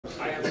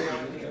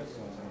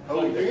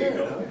Oh, you did?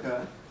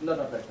 Okay. No,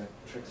 not back then.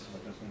 Tricks,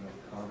 but just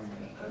carving.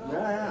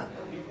 Yeah.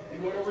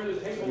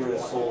 You're a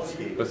soul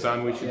skater. But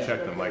Zhan, we should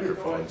check the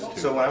microphones too.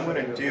 So what I'm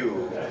going to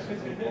do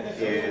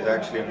is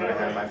actually I'm going to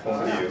hand my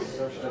phone to you.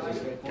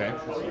 Okay.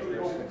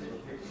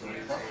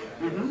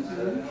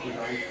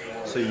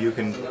 So you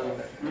can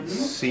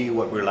see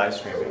what we're live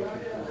streaming.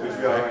 Which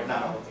we are right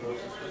now.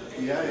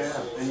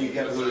 Yeah. And you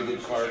get really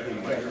good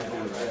carving.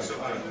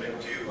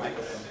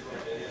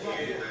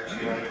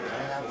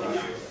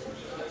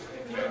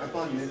 I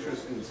bought an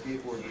interesting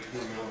skateboard that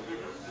came out.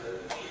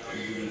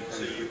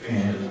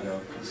 And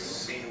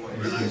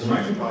this is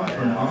microphone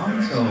turned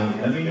on, so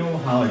let me know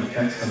how it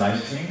affects the live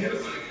stream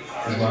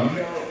as well.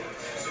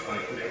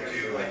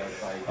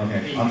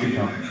 Okay, I'll keep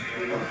talking.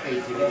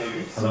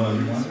 Hello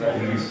everyone,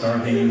 we'll be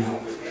starting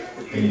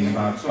in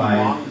about 5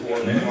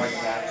 minutes.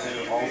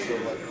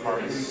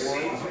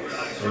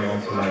 We're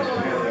also live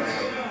streaming.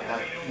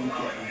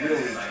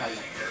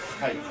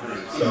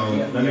 So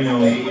let me know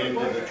if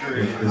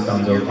this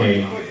sounds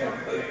okay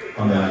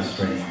on the live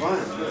stream.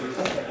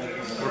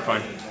 We're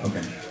fine.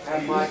 Okay.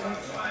 And my,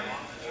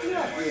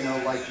 you know,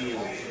 like you,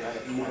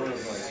 more of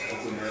like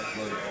as a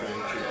mode of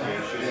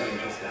transportation and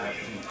just have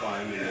some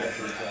fun and that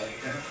kind of stuff.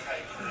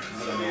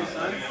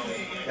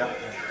 Yeah.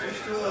 There's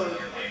still a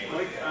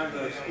mic on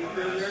the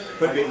speaker there?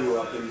 Could be you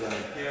up in the.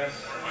 Yeah.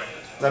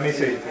 Let me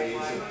see. Days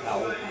of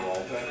Palo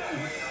Peralta,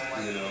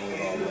 you know,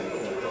 with all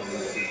like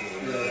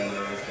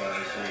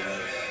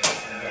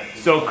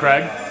So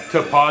Craig,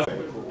 to pause.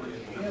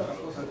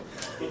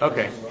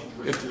 Okay,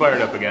 it's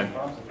fired up again.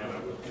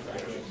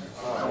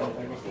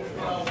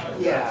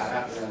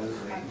 yeah,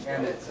 absolutely.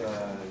 And it's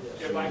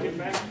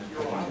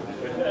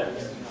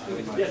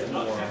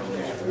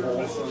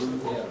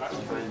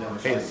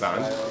Hey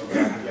Zhan,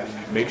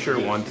 make sure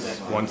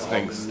once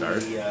things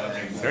start,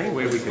 is there any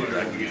way we could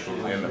direct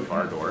people in the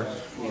far door?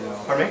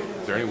 Pardon me?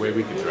 Is there any way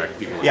we could direct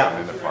people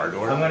in the far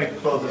door? I'm going to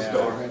close this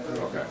door.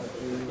 Okay.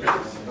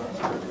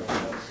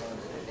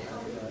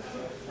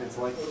 It's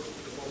like,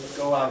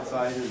 go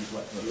outside and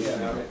play. You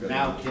know?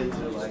 Now kids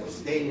are like,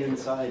 stay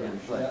inside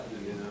and play,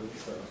 you know,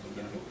 so.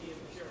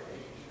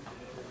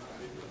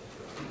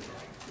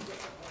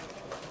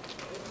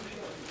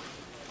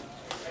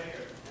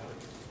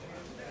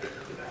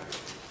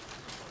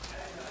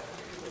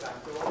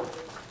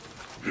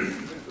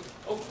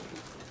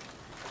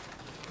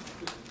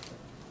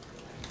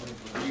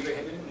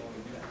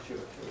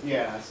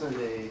 Yeah,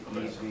 Sunday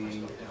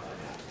evening.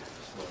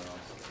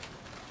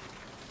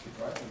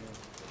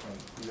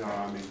 No,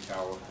 I'm in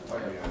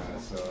California,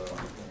 so.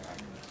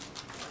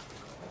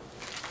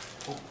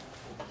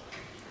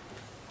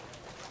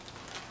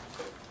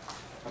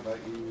 How about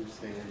you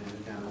staying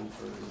in town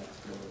for the next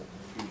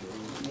few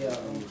days? Yeah,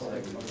 I'm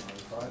Friday.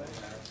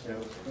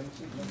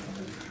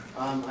 I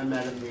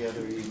met him the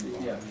other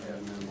evening. Yeah.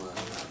 And then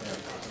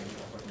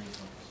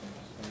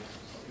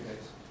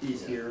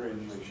he's here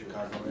in like,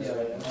 Chicago. Yeah.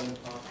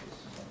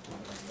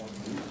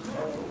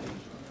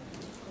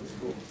 That's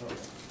cool.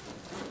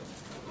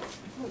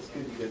 Well, it's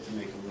good you get to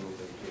make a little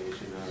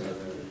vacation out of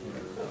it.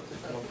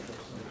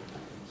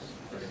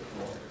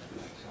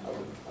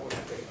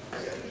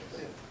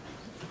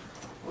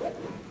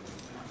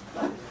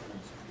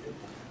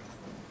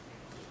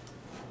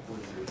 What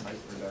has your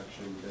pipe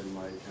production been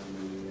like? How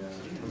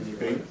many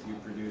pipes you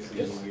produce in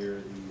a year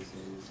these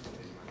days?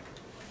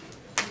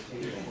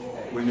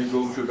 When you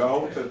go to the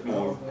outlet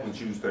mall on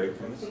Tuesday,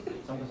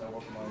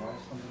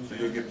 so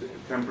you get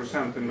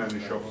 10% in many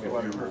shops if you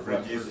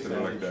register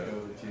like that.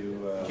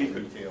 Keep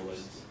it.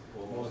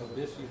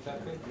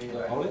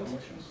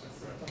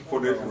 For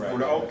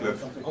the outlet,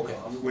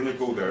 when you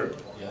go there,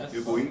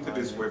 you go into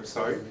this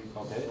website,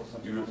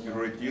 you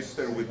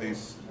register with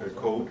this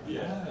code,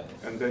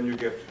 and then you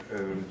get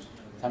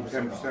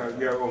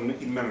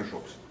 10% in many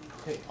shops.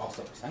 Okay,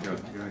 awesome. Thank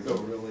you, man. So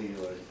really,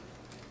 like,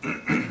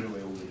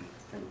 really only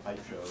kind of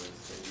pipe shows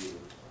that you.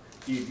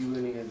 Do you do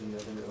any of the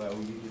other? Well,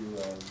 you do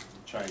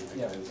China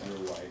because your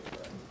wife,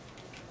 right?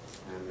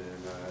 And then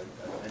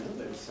I know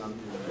there's some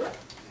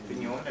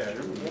in Germany,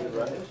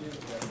 right?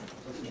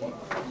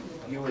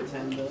 You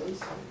attend those?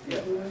 Yeah.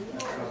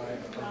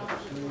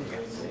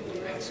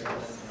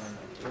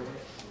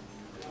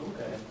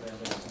 Okay.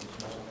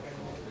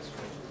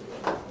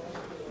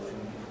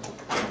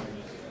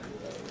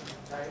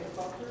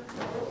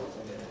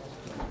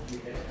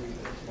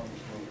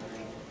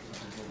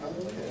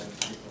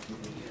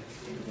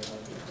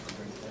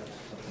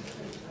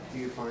 Do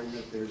you find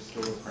that there's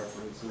still a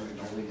preference in the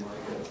German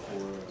market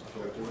for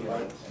filter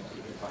lights?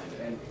 You can find it.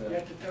 You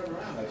have to turn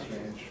around. That's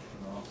strange.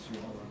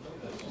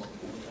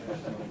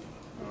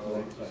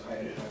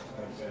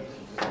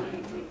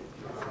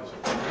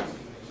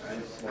 I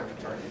just want to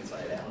turn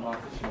inside out.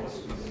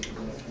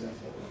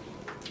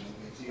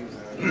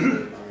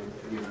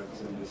 You have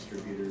some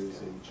distributors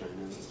in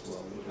China as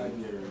well.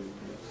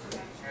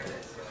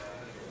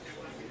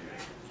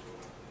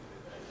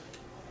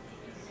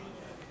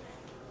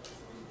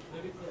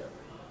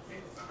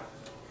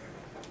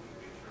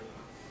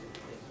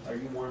 Are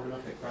you warming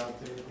up the crowd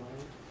there,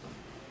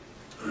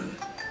 Lian?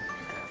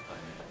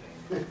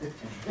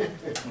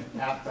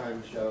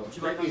 Halftime show.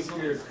 Britney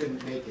Spears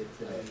couldn't make it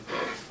today.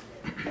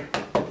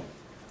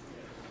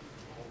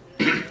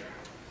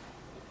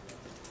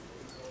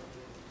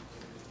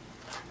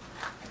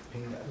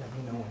 Let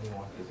me know when you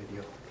want the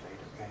video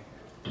played, okay?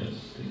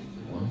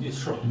 It's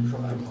short.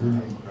 Hello.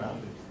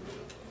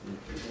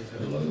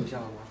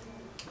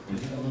 We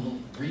have a little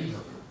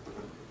reverb.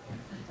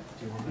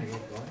 Do you want to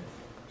get going?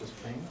 Just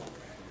playing?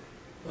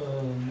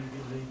 Maybe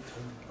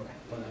later. Okay.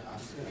 But I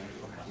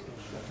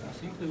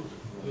think it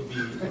will be, if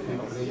we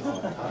play all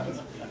the time,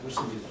 we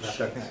should be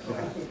Second.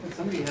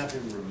 Somebody have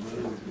him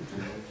removed.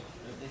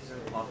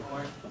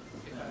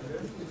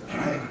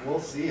 We'll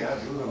see. I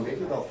don't know.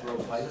 Maybe they'll throw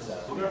pipes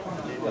out.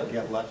 Maybe they'll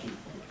get lucky.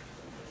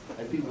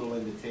 I'd be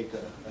willing to take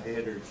a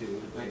hit or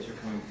two. Lights are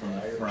coming from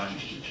the front, I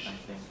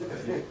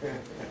think.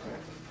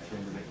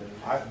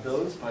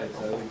 Those pipes,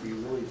 I would be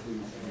really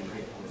pleased to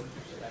hit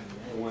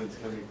the ones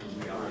coming from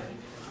behind.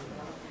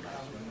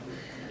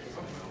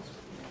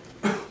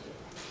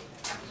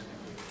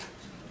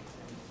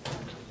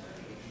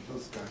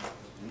 Those guys,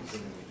 these are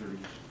 30.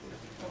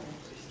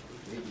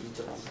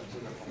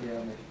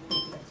 Yeah.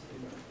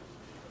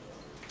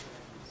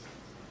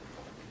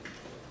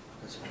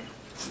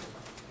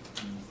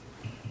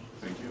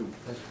 Thank you.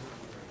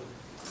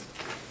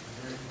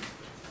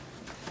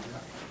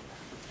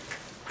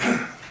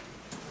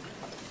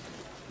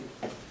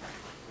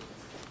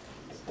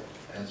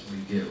 As we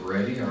get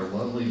ready, our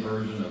lovely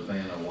version of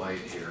Vanna White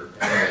here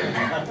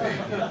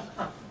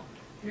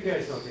You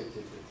guys don't get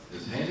tickets.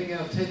 is handing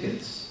out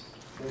tickets.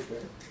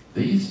 Okay.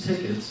 These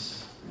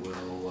tickets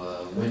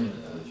will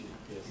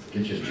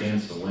get you a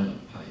chance to win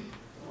a pipe.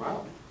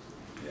 Wow.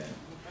 Yeah.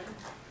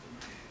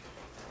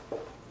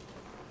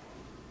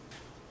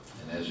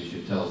 And as you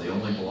could tell, the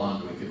only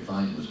blonde we could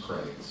find was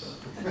Craig, so.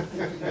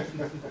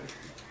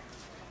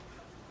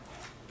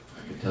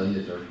 I could tell you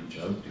a dirty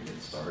joke to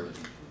get started.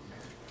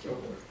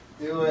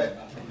 Do it.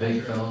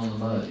 Pig fell in the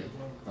mud.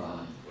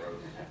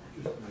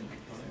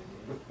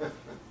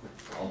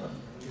 All done.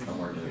 No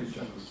more dirty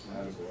jokes.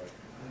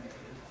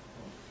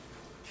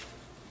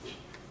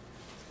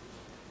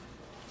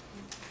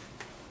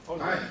 All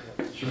right,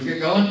 should we get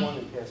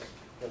going? Yes.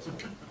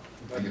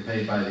 I get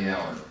paid by the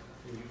hour.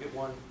 You get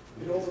one.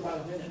 It was about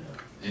a minute.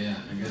 Yeah,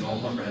 I get all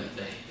my red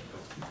day.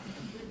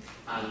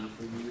 One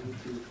for you,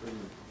 two for me.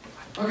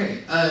 Okay,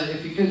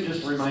 if you could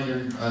just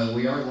reminder,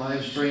 we are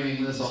live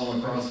streaming this all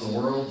across the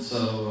world,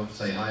 so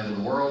say hi to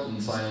the world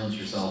and silence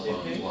your cell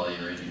phones while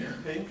you're in here.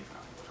 Pink,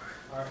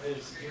 do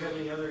you have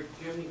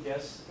any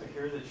guests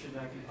here that should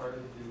not be part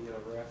of the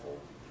raffle?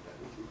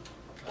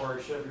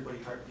 Or should everybody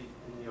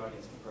in the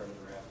audience be part of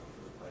the raffle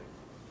for the pipe?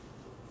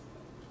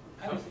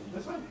 I don't think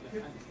That's fine.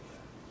 Yeah.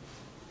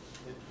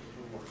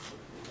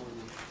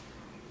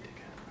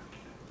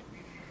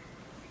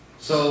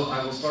 So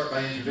I will start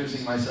by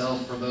introducing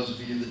myself. For those of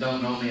you that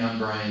don't know me, I'm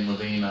Brian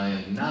Levine. I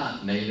am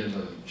not native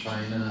of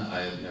China. I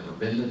have never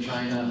been to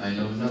China. I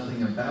know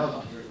nothing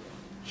about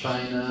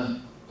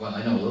China. Well,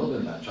 I know a little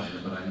bit about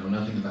China, but I know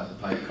nothing about the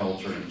pipe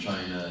culture in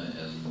China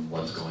and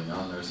what's going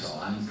on there. So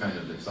I'm kind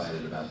of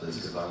excited about this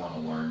because I want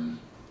to learn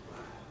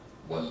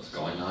what's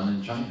going on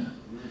in China.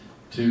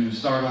 To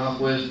start off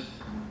with,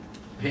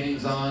 Ping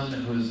Zhan,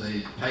 who's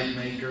a pipe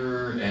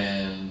maker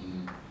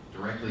and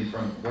directly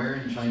from, where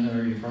in China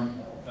are you from?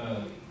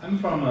 I'm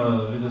from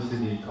a little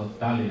city called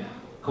Dalian,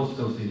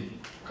 coastal city.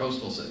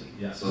 Coastal city.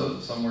 Yeah. So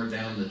somewhere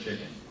down the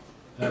chicken.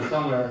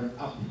 Somewhere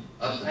up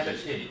Up the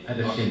chicken. at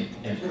the chin.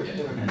 Yeah.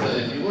 Yeah. So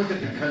if you look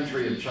at the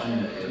country of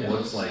China, it Yeah.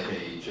 looks like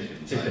a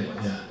chicken sideways.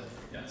 Yeah.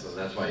 Yeah. So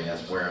that's why you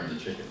asked where on the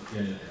chicken.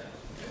 Yeah.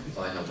 Yeah.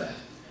 So I know that.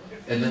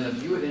 And then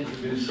if you would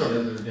introduce the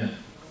other. Yeah.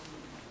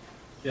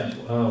 Yeah.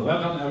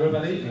 Welcome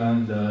everybody,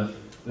 and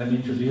let me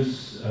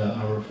introduce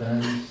our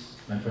friends,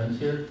 my friends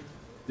here.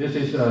 This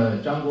is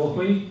Zhang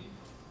Guohui,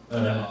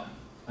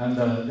 and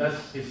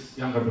that's his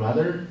younger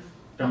brother,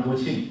 Zhang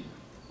Guoqing.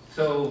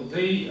 So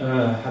they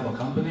have a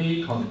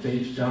company called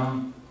J.H.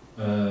 Zhang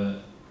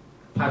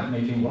Pipe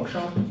Making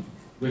Workshop,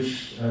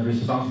 which is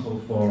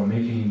responsible for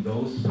making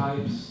those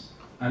pipes.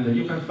 And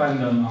you can find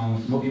them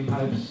on Smoking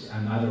Pipes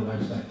and other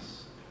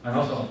websites, and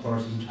also, of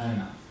course, in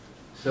China.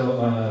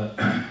 So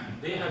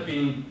they have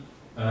been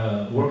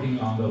working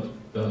on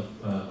the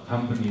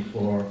company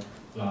for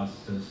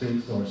last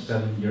 6 or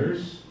 7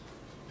 years.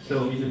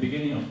 So in the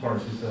beginning, of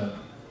course, it's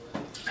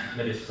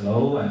very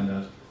slow,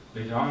 and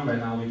later on, right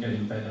now, we're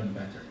getting better and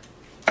better.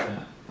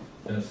 Yeah,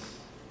 that's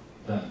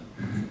that.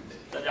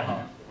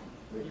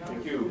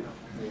 Thank you.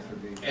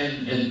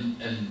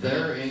 And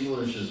their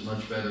English is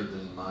much better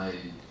than my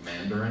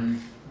Mandarin,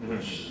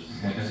 which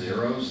is like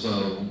 0.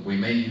 So we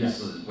may use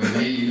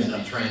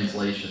the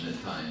translation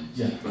at times.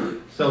 Yeah.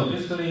 So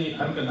basically,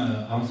 I'm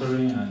gonna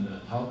answering and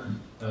talk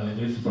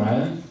with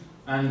Brian.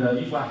 And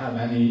if I have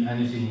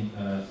anything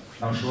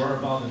not sure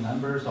about the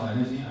numbers or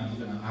anything, I'm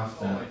gonna ask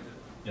them.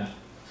 Yeah.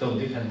 So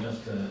they can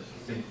just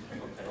sit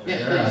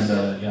there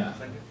and yeah.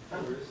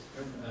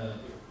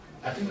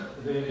 I think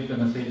they're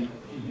gonna sit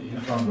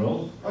in front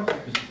row. Okay.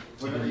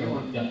 Whatever you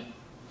want. Yeah.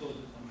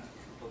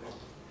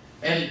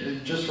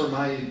 And just for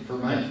my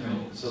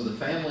family, so the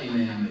family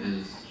name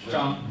is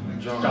Zhan.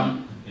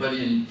 Zhan. But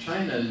in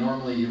China,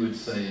 normally you would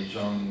say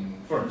Zhang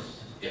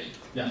First. Yeah.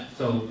 Yeah,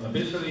 so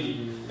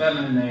basically,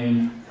 family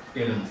name,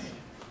 given name.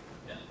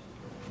 Yeah.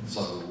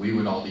 So we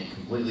would all be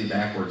completely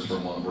backwards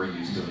from what we're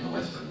used to in the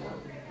Western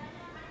world.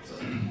 So,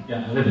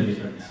 Yeah, a little bit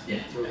different.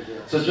 yeah.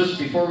 So just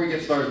before we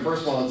get started,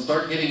 first of all, let's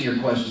start getting your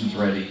questions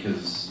ready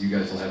because you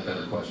guys will have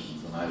better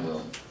questions than I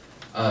will.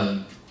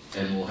 And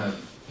we'll have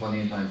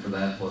plenty of time for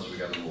that, plus we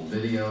got a little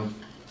video.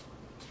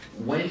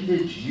 When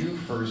did you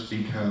first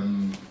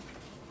become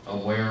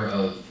aware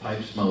of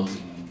pipe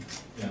smoking?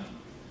 Yeah.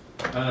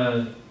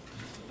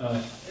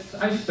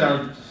 I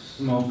started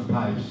smoke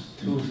pipes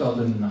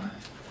 2009.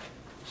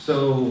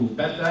 So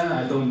back then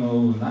I don't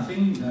know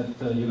nothing.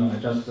 That you know, I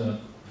just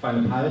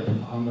find a pipe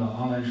on the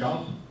online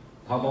shop,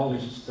 Taobao,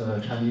 which is the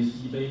Chinese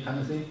eBay kind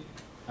of thing,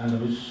 and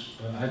which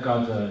I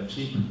got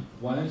cheap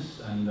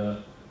ones and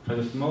try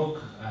to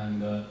smoke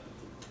and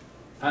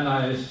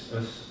I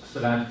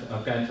select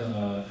get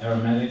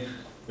aromatic,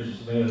 which is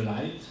very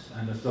light,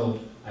 and so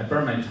I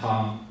burn my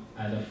tongue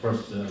at the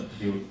first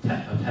few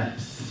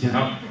attempts. You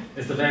know,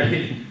 it's a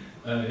very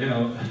you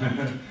know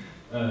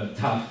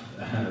tough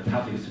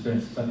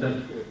experience. But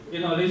you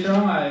know, later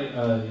on I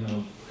you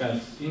know got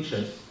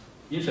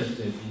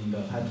interested in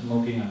the pipe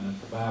smoking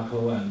and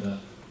tobacco and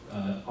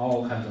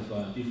all kinds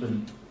of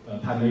different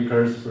pipe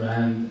makers,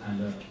 brand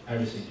and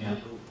everything. Yeah.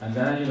 And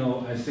then you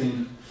know I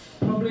think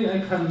probably I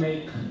can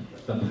make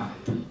the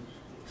pipe.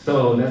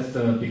 So that's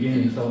the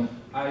beginning. So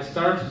I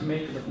started to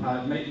make the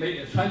pipe,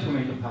 try to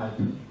make a pipe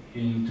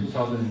in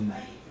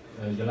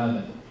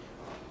 2011.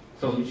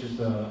 So which is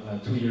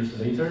 2 years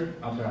later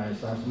after I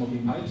started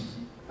smoking pipes.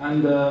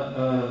 And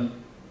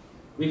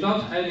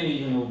without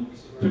any you know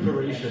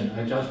preparation,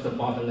 I just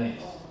bought the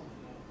lathe.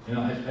 You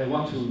know, I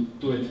want to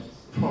do it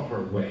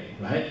proper way,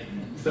 right?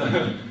 So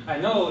I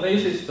know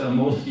lathe is the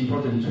most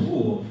important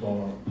tool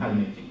for pipe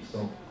making.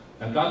 So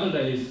I got the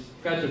lathe,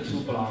 got the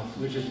 2 blocks,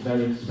 which is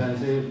very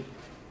expensive,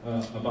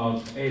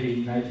 about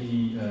 $80,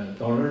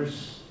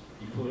 $90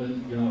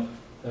 equivalent, you know,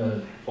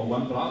 for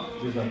 1 block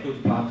with a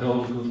good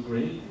plateau, good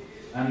grade.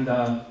 And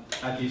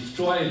I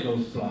destroyed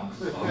those blocks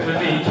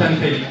within 20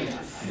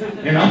 minutes,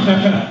 you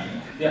know?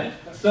 Yeah,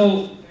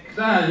 so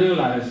then I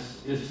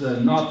realized it's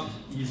not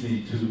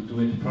easy to do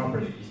it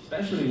properly,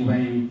 especially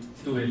when you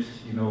do it,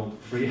 you know,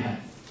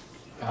 freehand.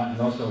 And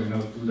also, you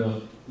know, do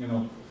the, you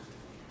know,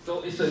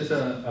 so it's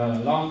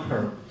a long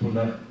curve to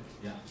learn,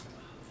 yeah.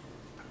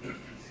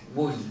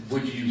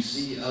 Would you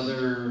see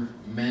other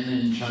men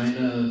in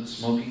China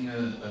smoking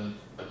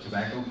a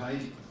tobacco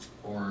pipe,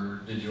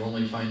 or did you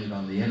only find it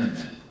on the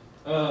internet?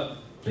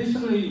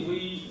 Basically,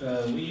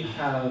 we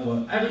have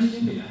every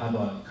city have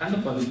a kind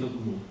of a little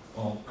group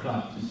or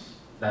clubs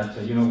that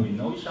you know we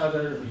know each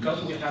other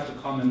because we have the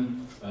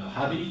common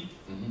hobby,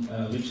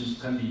 which is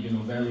can be you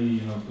know very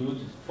you know good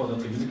for the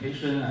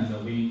communication,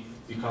 and we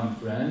become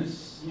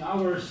friends. In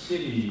our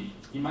city,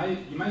 in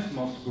my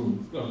small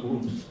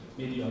groups,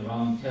 maybe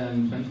around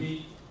 10,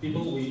 20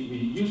 people, we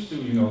used to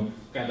you know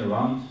get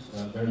around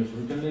very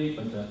frequently,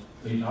 but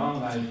later on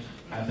life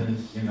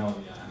happens, you know,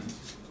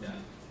 yeah.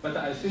 But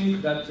I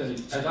think that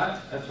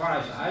as far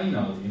as I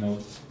know, you know,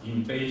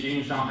 in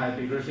Beijing, Shanghai,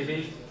 bigger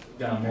cities,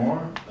 there are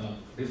more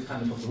this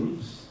kind of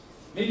groups.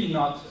 Maybe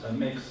not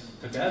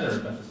mixed together,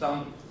 but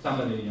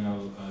somebody you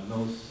know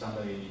knows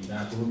somebody in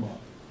that group or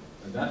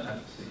that type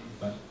of thing.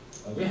 But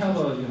we have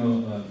a you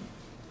know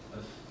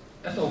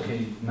that's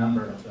okay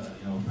number of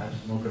you know pipe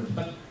smokers,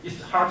 but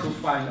it's hard to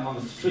find on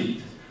the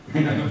street.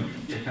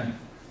 Yeah.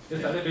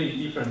 It's a little bit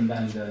different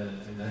than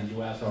the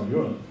U.S. or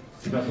Europe.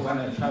 Because when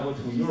I travel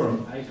to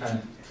Europe,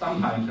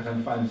 sometimes I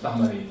can find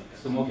somebody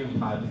smoking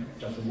pipe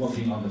just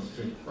walking on the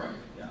street. Right.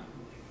 Yeah.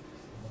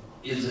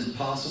 Is it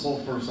possible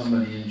for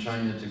somebody in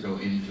China to go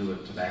into a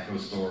tobacco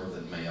store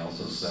that may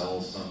also sell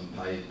some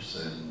pipes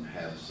and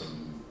have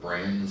some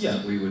brands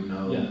that we would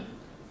know? Yeah.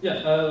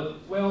 Yeah.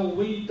 Well,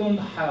 we don't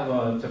have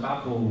a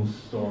tobacco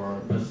store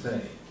per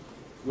se.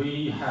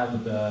 We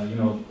have the you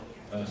know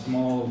a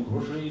small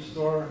grocery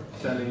store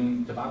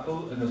selling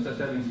tobacco and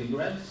selling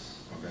cigarettes.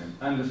 Okay.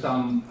 And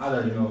some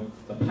other, you know,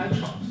 the pipe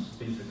shops,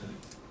 basically.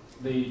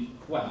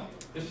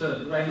 It's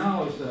right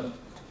now it's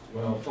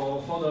well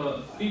for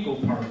the legal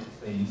part of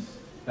things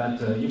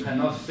that you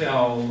cannot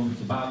sell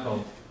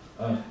tobacco,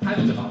 pipe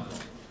tobacco,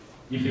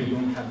 if you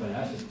don't have the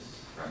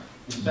license. Right.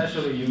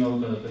 Especially, you know,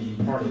 the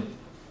imported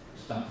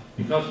stuff,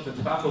 because the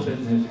tobacco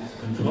business is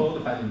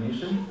controlled by the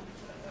nation.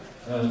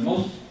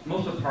 Most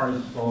of the part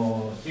is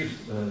for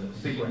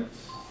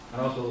cigarettes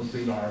and also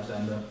cigars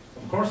and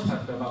of course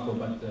pipe tobacco,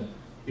 but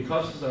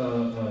because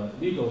the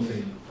legal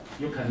thing,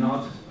 you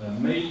cannot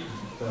make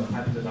the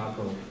pipe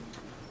tobacco,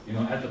 you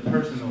know, as a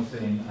personal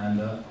thing and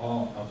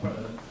or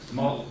a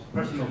small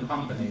personal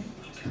company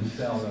to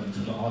sell them to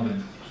the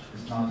audience.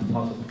 It's not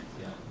possible.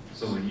 Yeah.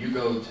 So when you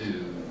go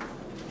to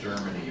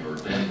Germany or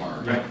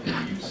Denmark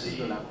and you see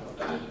a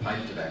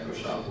pipe tobacco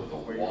shop with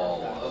a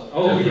wall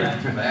of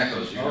different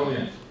tobaccos, you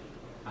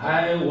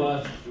I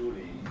was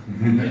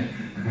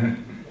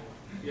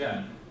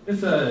yeah.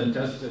 it's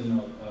just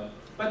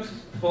but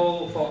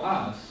for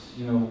us,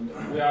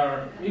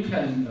 we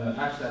can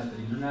access the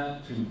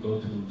internet to go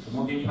to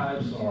smoking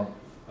pipes or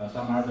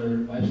some other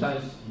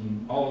websites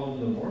in all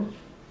over the world,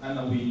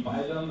 and we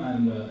buy them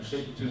and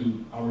ship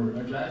to our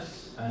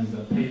address and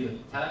pay the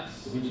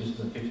tax, which is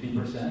the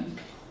 50%,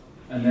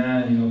 and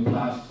then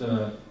plus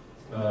the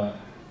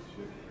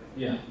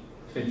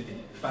 50.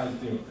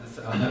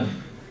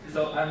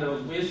 So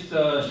and with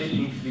the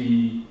shipping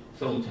fee,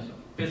 so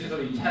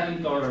basically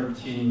 $10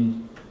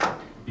 tin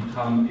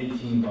become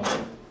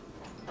 $18.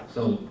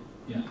 So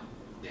yeah.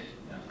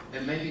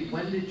 And maybe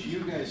when did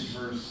you guys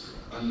first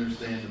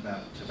understand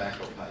about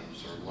tobacco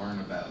pipes or learn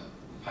about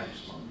pipe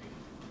smoking?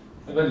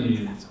 那问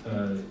你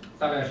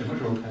大概什么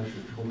时候开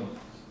始抽的？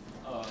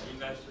应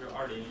该是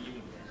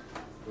2015年。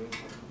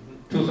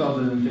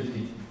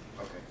2015.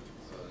 Okay.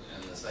 So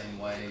in the same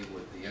way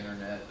with the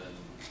internet and.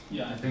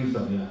 Yeah, I think so.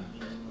 Yeah.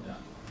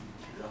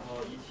 然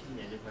后17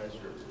年就开始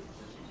自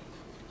己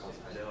找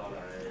材料来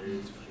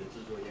学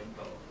制作烟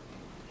斗，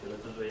学了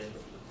制作烟斗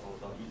之后，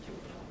到19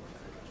年我们开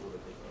始做的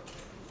这个。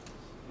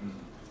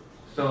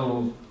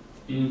So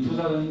in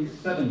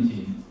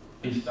 2017,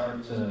 we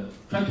start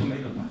trying to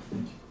make a pipe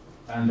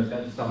and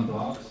get some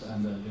blocks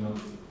and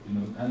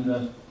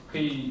and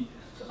he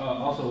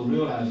also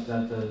realized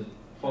that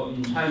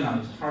in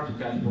China it's hard to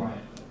get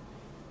briar.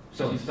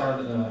 So he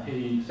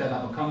set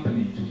up a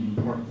company to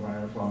import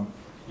briar from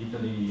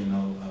Italy,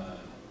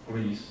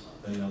 Greece,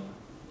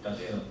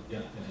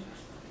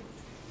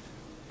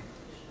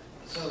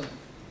 So,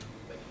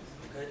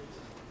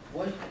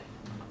 what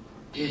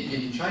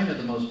in China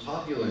the most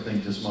popular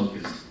thing to smoke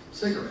is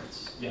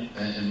cigarettes. Yeah.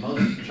 And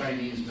most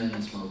Chinese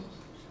men smoke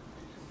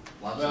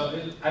lots of.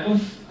 I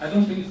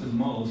don't think it's the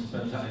most,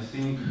 but I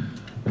think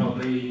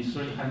probably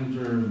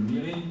 300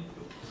 million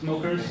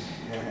smokers.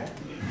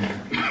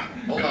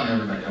 Hold on,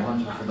 everybody. I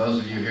want you, for those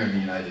of you here in the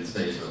United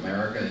States of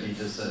America, he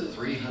just said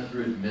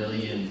 300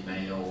 million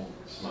male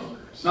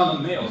smokers. Not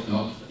the males,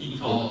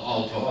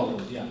 All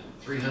total. Yeah.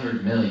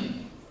 300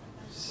 million.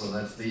 So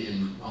that's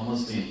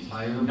almost the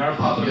entire Our population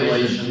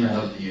population, yeah.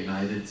 of the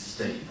United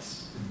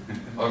States.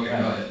 Okay,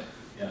 go ahead.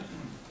 Yeah.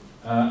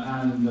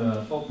 And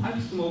for pipe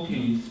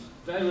smoking, it's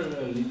very,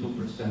 very little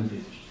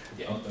percentage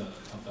of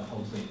the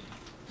whole thing.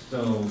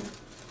 So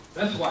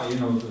that's why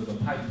the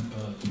pipe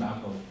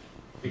tobacco,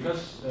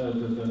 because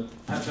the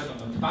pipe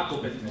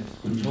tobacco business is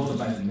controlled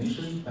by the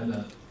nation, by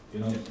the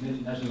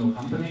national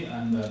company,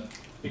 and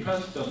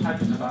because the pipe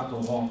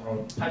tobacco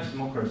or pipe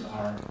smokers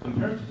are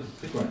compared to the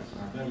cigarettes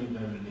are very,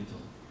 very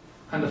little,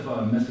 kind of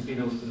a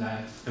mosquito's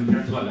legs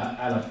compared to an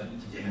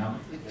elephant,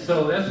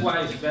 So that's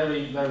why it's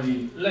very,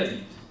 very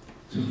late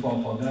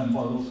for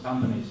those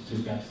companies to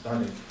get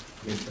started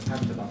with the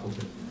pipe tobacco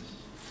business.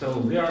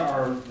 So there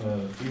are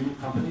a few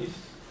companies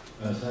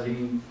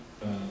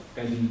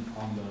getting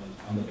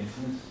on the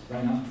business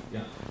right now.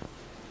 Yeah.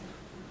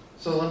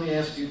 So let me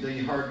ask you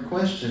the hard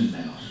question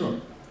now. Sure.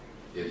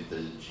 If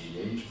the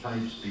GH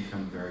pipes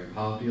become very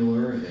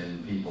popular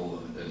and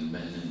people and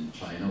men in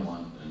China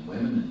and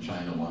women in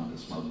China want to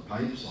smoke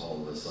pipes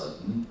all of a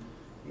sudden,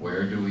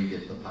 where do we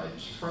get the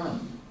pipes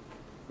from?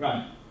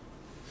 Right.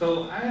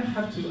 So I think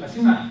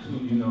I have to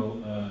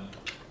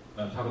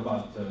talk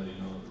about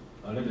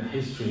a little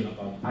history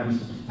about pipe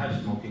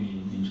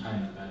smoking in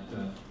China. That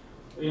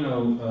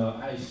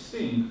I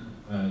think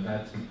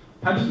that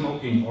pipe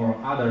smoking or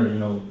other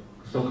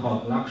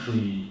so-called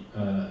luxury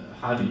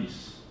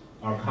hobbies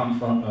are come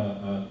from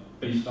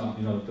based on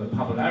the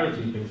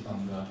popularity based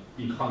on the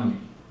economy.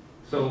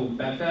 So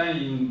back then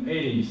in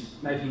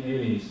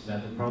 1980s,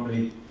 that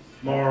probably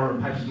more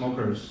pipe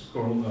smokers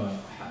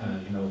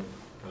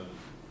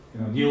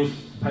new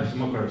pipe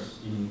smokers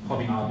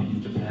popping up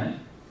in Japan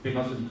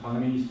because the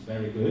economy is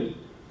very good.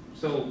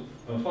 So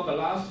for the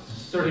last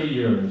 30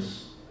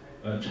 years,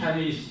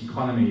 Chinese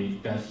economy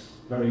gets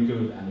very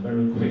good and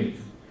very quick.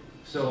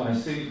 So I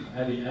think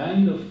at the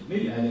end of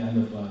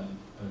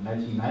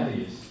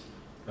 1990s,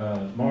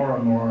 more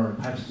and more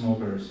pipe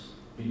smokers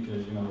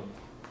become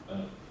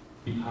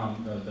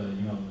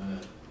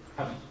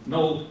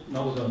know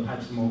the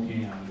pipe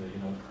smoking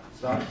and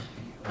start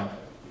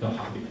the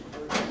hobby.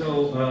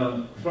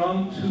 So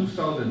from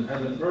 2000,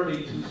 at the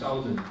early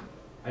 2000,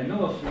 I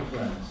know a few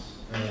friends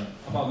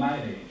about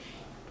my age,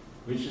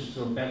 which is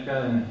back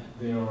then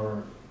they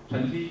were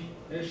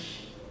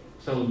 20-ish.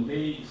 So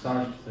they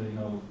start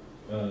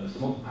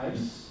smoke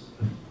pipes.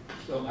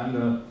 So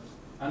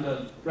and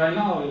right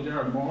now there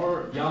are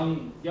more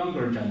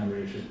younger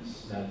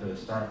generations that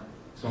start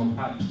smoke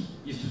pipes,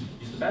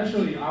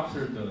 especially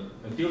after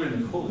during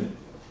the COVID.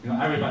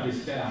 Everybody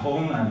stay at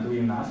home and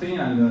doing nothing,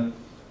 and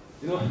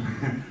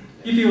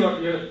if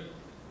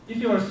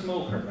you are a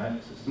smoker,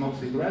 right, smoke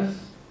cigarettes,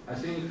 I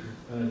think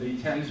they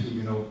tend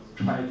to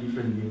try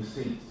different new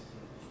things,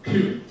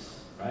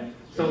 curious, right?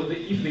 So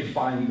if they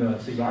find a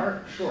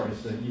cigar, sure,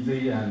 it's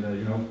easy and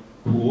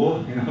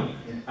cool,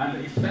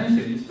 and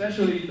expensive,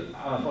 especially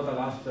for the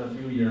last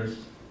few years,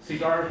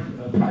 cigar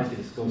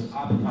prices goes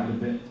up quite a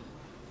bit.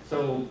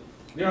 So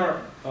there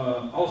are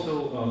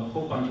also a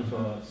whole bunch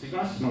of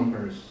cigar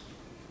smokers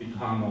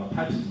become a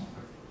pipe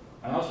smoker.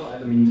 And also at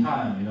the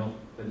meantime, you know,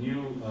 the new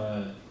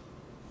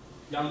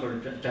younger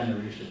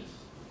generations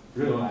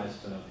realize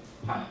the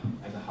pipe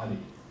as a hobby.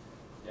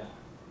 Yeah.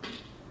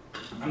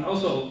 And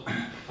also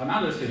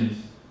another thing is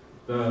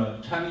the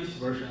Chinese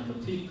version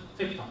of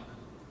TikTok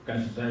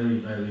gets very,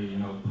 very, you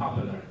know,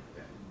 popular.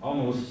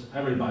 Almost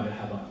everybody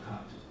have an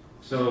account.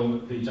 So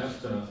they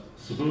just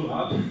screw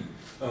up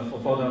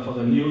for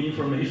the new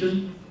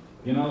information.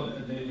 You know,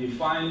 they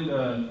find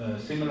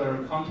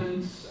similar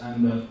contents,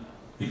 and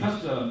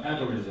because the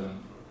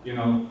algorithm, you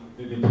know,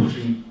 they're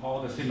pushing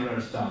all the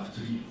similar stuff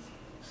to you.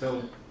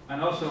 So,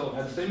 and also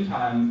at the same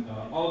time,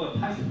 all the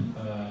pipe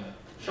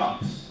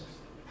shops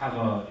have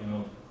a, you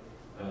know,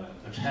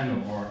 a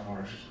channel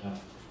or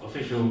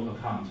official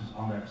account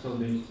on there. So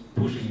they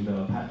pushing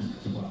the pipes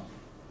as well.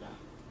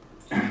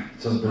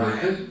 So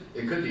but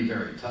it could be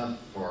very tough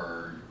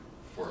for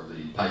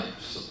the pipe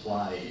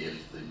supply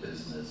if the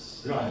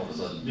business, all of a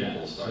sudden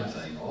people start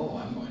saying,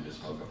 oh, I'm going to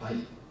smoke a pipe.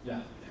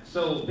 Yeah.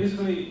 So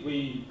basically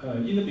we,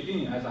 in the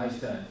beginning, as I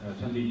said,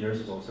 20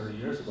 years ago, 30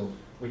 years ago,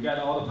 we get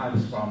all the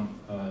pipes from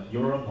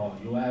Europe or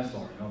US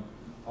or, you know,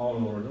 all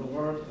over the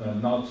world,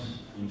 not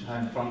in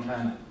China, from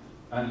China.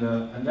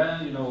 And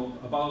then, you know,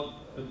 about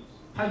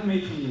pipe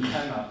making in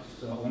China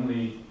is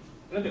only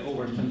a little bit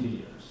over 20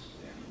 years.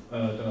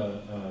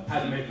 The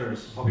pipe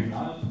makers popping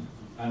up,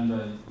 and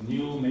the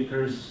new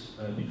makers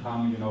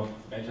become, you know,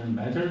 better and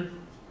better,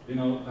 you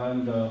know.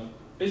 And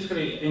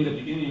basically, in the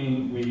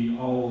beginning, we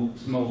all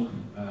smoke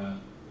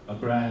a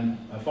brand,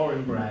 a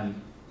foreign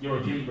brand,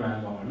 European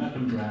brand, or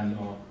American brand,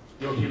 or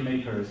European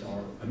makers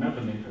or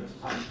American makers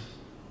pipes.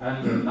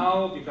 And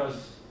now,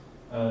 because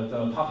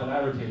the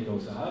popularity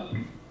goes up,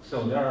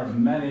 so there are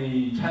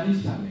many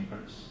Chinese pipe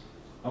makers.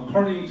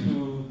 According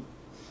to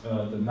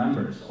the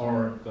numbers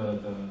or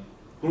the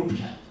group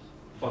chat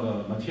for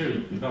the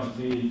material, because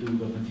they do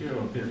the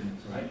material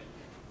business, right?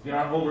 There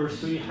are over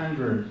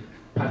 300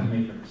 pipe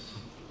makers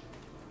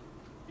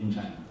in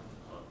China.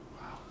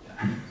 Wow.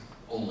 Yeah.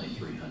 Only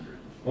 300.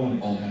 Only.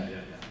 Yeah.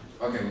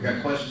 Okay, we've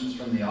got questions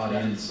from the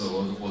audience,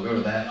 so we'll go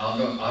to that.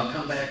 I'll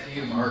come back to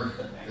you, Mark,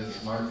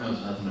 because Mark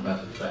knows nothing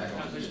about the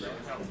tobacco industry.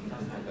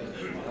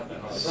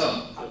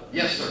 So,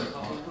 yes, sir.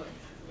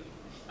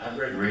 I've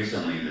read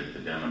recently that the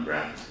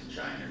demographics in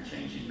China are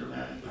changing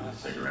dramatically with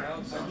cigarette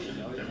consumption.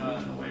 They're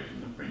moving away from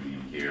the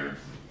premium tier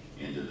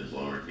into the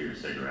lower tier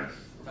cigarettes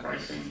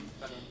pricing.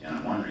 And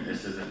I'm wondering,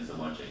 this isn't so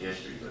much a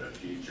history, but a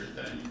future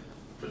thing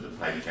for the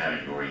pipe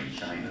category in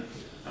China.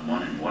 I'm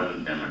wondering, what are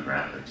the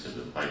demographics of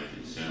the pipe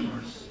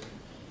consumers?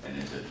 And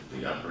is it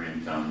the upper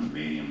income,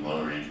 medium,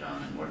 lower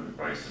income, and what are the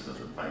prices of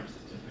the pipes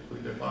that typically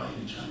they're buying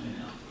in China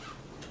now?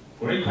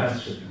 Great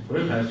question,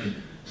 great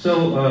question.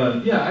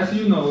 So, yeah, as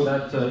you know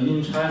that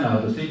in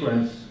China, the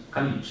cigarettes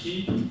can be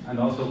cheap and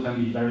also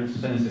can be very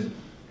expensive.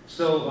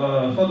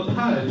 So, for the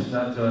pipes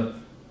that,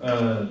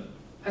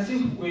 I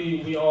think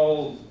we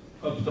all,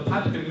 the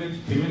pipe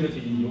community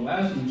in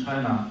US and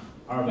China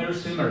are very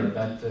similar,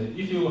 that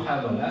if you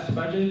have a less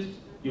budget,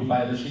 you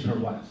buy the cheaper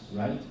ones,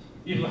 right?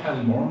 If you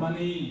have more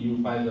money, you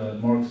buy the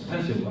more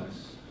expensive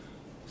ones.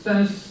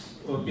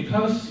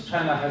 Because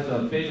China has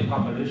a big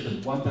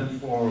population,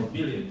 1.4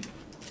 billion,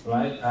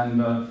 right?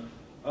 And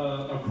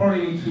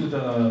according to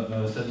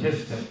the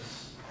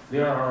statistics,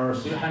 there are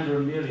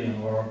 300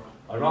 million or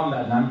around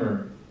that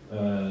number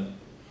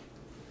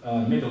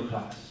middle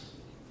class.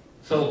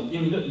 So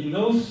in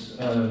those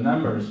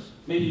numbers,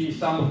 maybe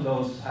some of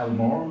those have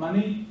more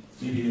money,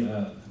 maybe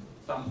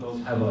some of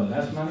those have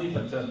less money,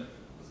 but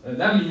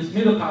that means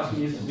middle class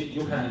means they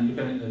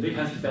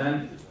can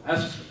spend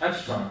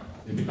extra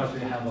because they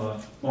have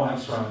more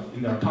extra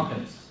in their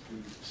pockets.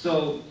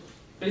 So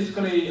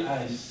basically,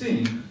 I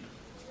think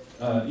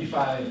if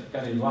I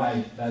get it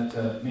right,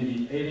 that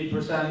maybe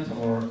 80%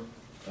 or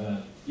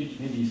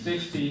maybe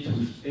 60 to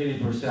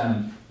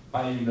 80%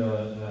 buying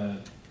the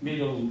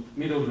middle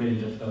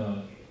range of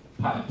the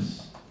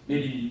pipes,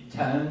 maybe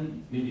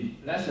 10, maybe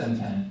less than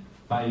 10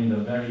 buying the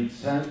very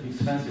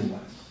expensive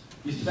ones.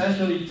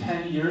 Especially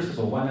 10 years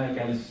ago when I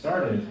got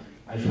started,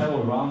 I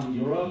traveled around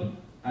Europe,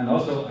 and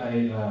also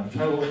I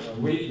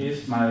traveled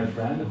with my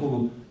friend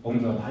who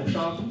owns a pipe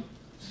shop.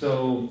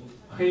 So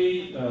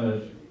he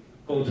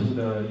go to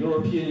the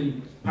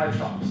European pipe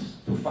shops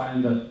to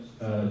find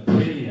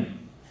premium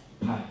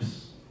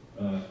pipes,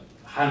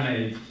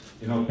 handmade,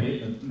 you know,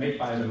 made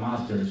by the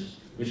masters,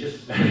 which is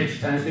very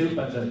expensive,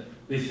 but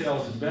they sell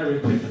very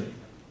quickly.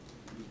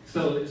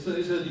 So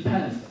it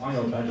depends on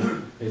your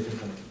budget,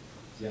 basically.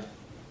 Yeah.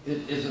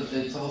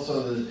 It's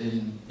also that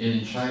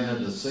in China,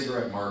 the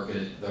cigarette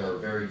market, there are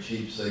very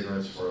cheap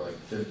cigarettes for like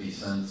 50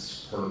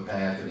 cents per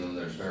pack, and then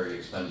there's very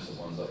expensive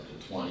ones up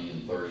to $20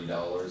 and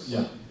 $30.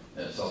 Yeah.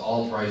 So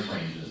all price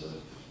ranges of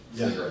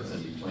cigarettes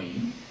in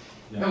between.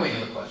 Yeah. Then we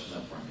have a question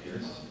up front here.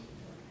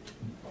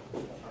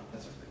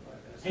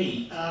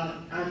 Hey,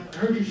 I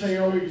heard you say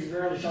earlier you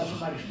rarely saw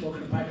somebody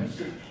smoking a pipe on the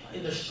street.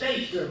 In the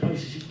States, there are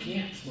places you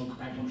can't smoke a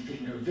pipe on the street,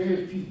 and there are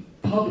very few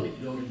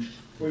public buildings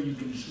where you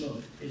can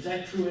smoke. Is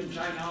that true in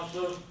China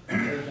also? Or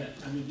is that,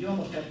 I mean, you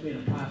almost have to be in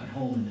a private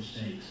home in the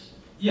States.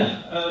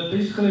 Yeah,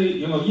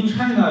 basically, in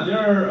China, there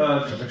are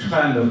a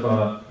trend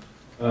of,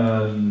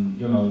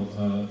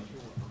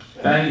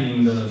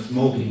 banning the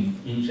smoking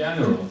in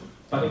general,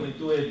 but we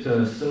do it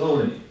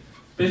slowly.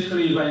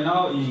 Basically, right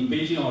now in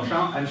Beijing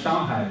and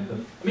Shanghai, the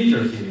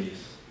major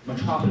cities,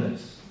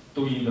 metropolis,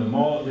 doing the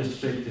more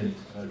restricted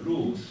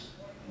rules.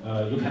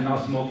 You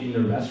cannot smoke in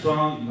the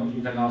restaurant,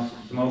 you cannot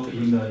smoke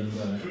in the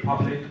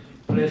public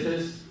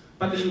places.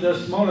 But in the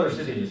smaller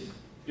cities,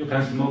 you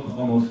can smoke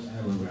almost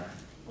everywhere,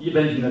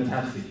 even in the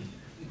taxi.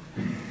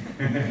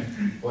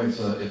 Wait,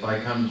 so if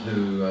I come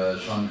to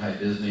Shanghai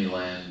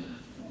Disneyland,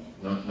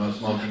 no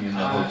smoking in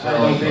the hotel?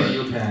 I don't think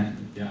you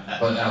can. Yeah.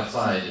 But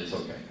outside, it's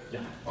okay?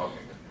 Yeah.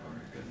 Okay, good.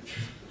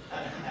 All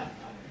right, good.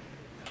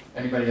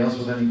 Anybody else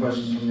with any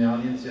questions from the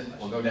audience? Yeah,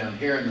 we'll go down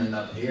here and then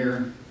up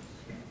here.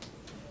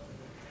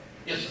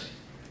 Yes, sir.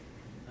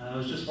 I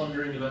was just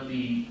wondering about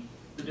the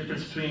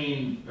difference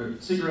between,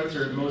 cigarettes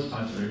are the most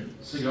popular.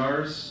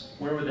 Cigars,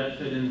 where would that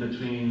fit in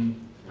between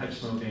pipe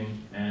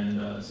smoking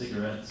and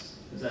cigarettes?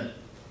 Is that,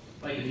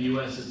 like in the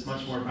US, it's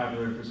much more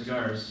popular for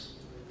cigars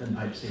than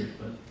pipes here,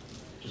 but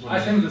just I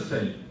think the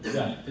same.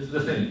 Yeah, it's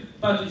the same.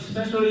 But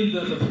especially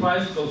the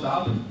price goes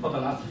up for the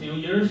last few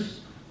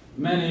years.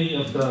 Many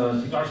of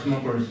the cigar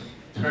smokers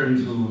turn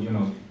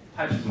to,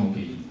 pipe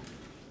smoking.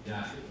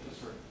 Yeah.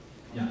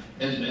 Yeah.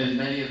 And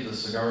many of the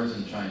cigars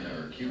in China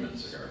are Cuban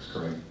cigars,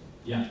 correct?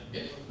 Yeah.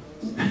 Yeah.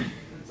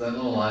 It's that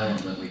little island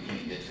that we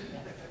can't get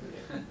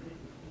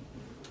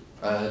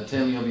to.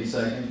 Tim, you'll be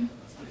second?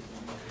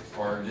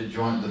 Or did you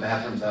want the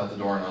bathrooms out the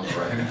door and on the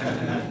right?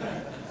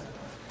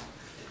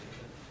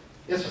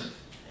 Yes, sir.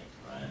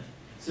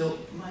 So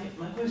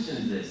my question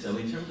is this, so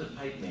in terms of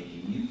pipe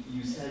making,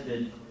 you said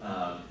that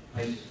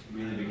pipes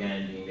really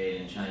began being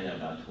made in China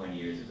about 20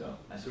 years ago.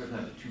 I sort of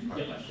have a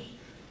two-part question.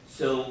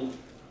 So,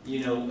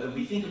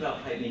 we think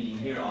about pipe making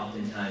here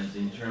oftentimes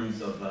in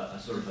terms of a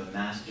sort of a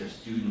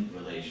master-student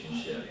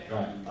relationship.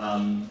 Right.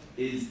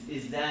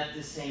 Is that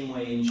the same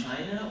way in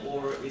China,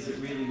 or is it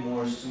really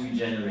more sui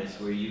generis,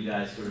 where you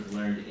guys sort of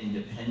learned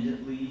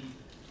independently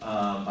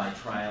by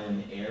trial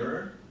and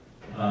error?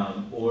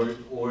 Or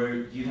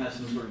do you have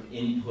some sort of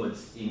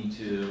inputs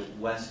into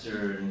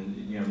Western,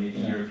 maybe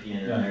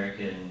European or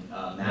American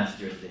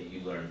masters that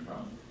you learned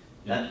from?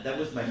 That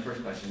was my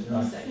first question. And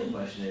the second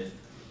question is,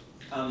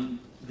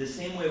 the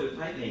same way with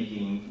pipe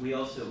making, we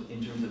also,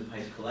 in terms of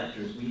pipe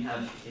collectors, we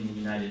have in the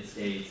United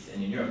States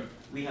and in Europe,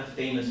 we have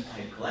famous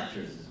pipe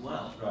collectors as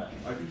well. Right.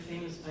 Are they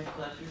famous pipe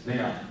collectors? They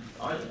are.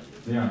 Are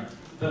they? They are.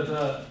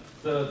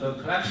 The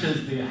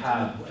collections they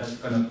have is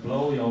gonna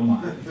blow your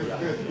mind.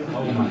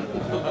 Oh my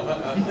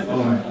god.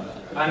 Oh my god.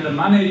 And the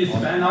money you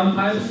spend on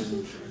pipes,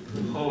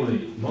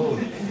 holy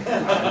moly.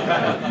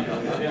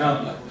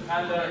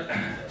 And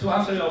to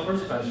answer your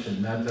first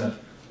question, that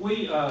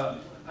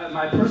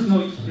my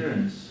personal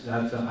experience,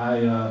 that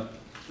I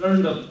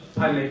learned the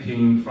pipe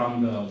making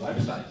from the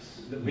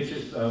websites, which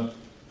is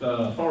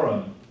the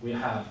forum. We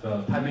have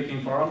the pipe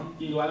making forum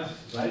in US,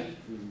 right?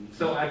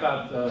 So I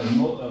got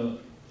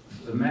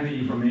many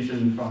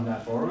information from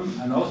that forum,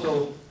 and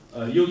also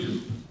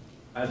YouTube,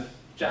 as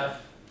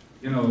Jeff,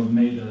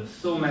 made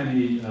so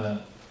many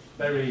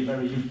very,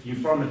 very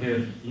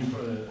informative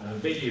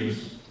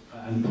videos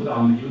and put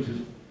on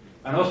YouTube,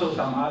 and also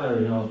some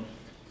other,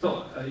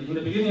 So in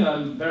the beginning,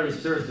 I'm very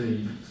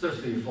thirsty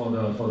for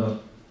the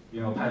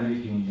pipe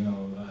making,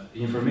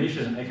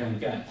 information I can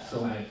get.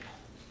 So I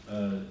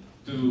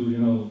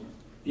do,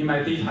 in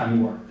my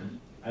daytime work,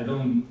 I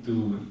don't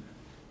do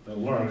the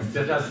work,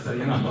 just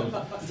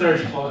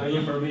search for the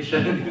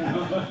information.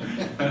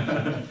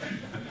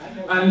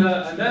 And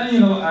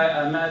then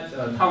I met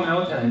Tom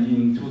Melton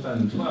in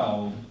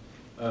 2012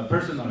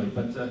 personally,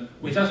 but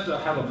we just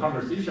have a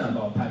conversation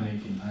about pipe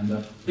making,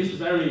 and he's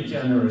very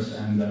generous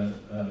and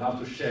love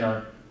to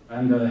share.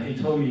 And he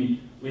told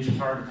me which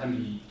part can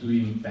be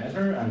doing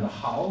better and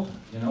how,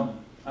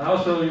 And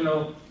also,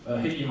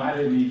 he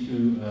invited me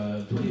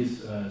to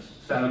his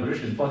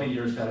celebration,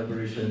 40-year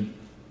celebration.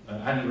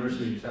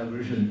 Anniversary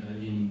celebration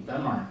in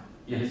Denmark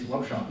in his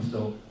workshop.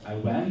 So I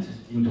went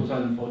in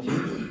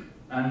 2014,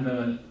 and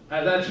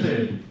at that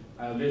trip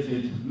I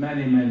visited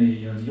many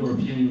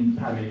European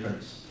pipe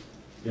makers,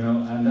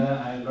 and then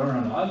I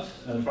learned a lot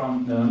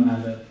from them,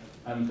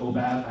 and go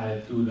back. I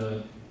do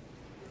the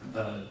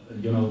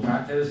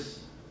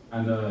practice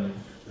and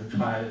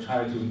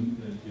try to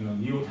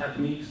new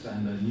techniques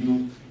and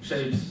new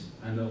shapes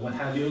and what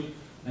have you.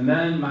 And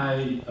then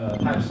my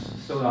pipes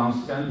sold on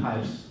scan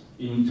pipes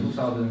in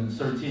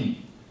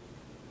 2013.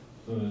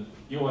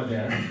 You were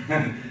there.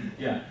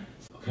 Yeah,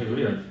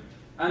 career.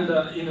 And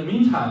in the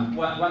meantime,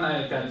 when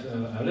I get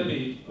a little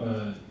bit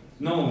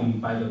known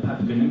by the pipe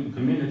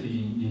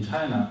community in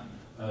China,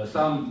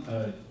 some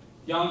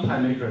young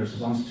pipe makers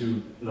wants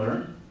to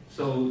learn,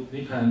 so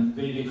they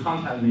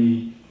contact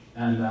me,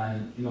 and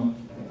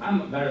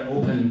I'm a very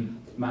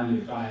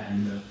open-minded guy,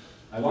 and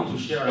I want to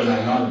share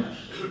my knowledge.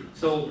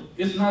 So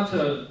it's not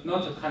a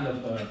kind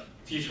of a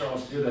teacher or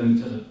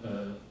student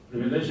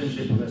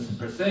relationship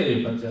per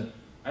se, but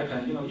I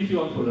can, if you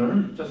want to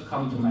learn, just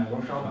come to my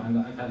workshop and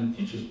I can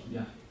teach you.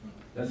 Yeah.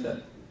 That's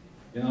it.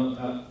 You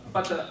know,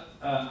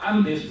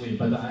 I'm this way,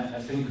 but I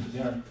think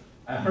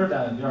I heard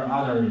that there are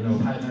other, you know,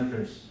 pipe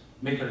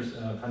makers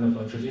kind of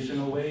a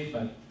traditional way,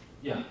 but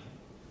yeah,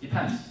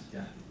 depends,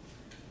 yeah.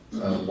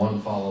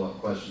 One follow-up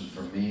question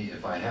from me.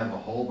 If I have a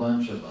whole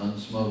bunch of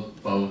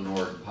unsmoked Bow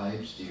Nord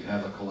pipes, do you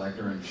have a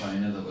collector in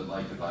China that would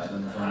like to buy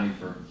them from me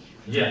for?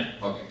 Yeah.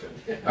 Okay,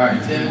 good. All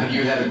right, Tim,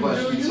 you had a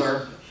question,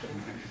 sir?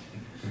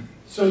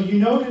 So you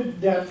noted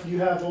that you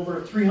have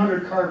over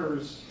 300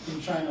 carvers in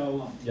China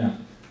alone. Yeah.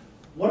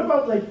 What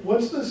about, like,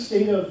 what's the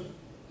state of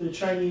the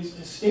Chinese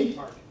estate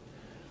market?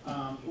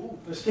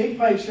 Estate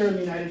pipes here in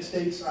the United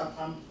States,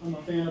 I'm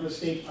a fan of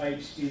estate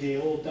pipes, be they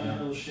old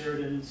Dunhill,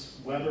 Sheridan's,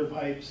 Weber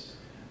pipes.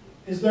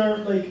 Is there,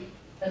 like,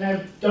 and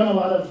I've done a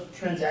lot of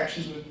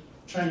transactions with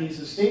Chinese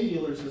estate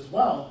dealers as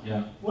well.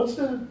 Yeah. What's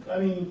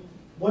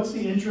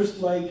the interest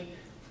like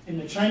in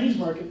the Chinese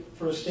market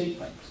for estate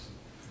pipes?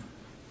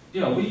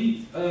 Yeah,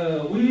 we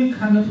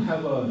kind of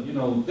have a, you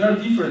know, there are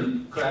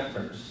different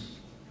collectors,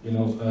 you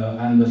know,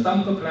 and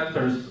some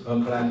collectors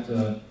collect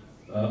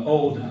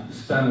old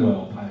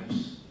Stanwell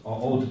pipes or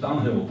old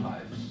Dunhill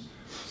pipes.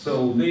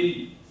 So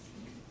they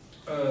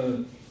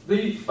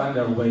find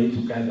their way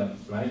to get them,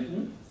 right?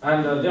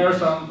 And there are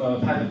some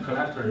pipe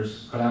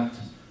collectors collect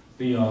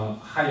the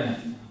high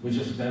end, which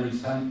is very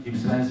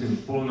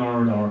expensive, Bow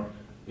Nord or,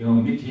 you know,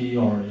 Mickey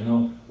or, you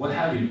know, what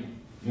have you,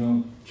 you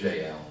know.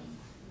 JL.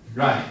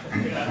 Right.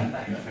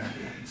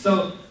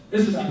 So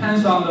this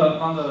depends on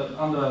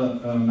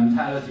the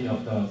mentality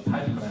of the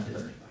pipe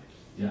collector.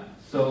 Yeah.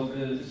 So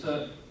it's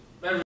a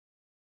very.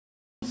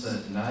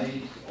 At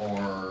night,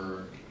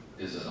 or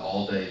is it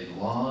all day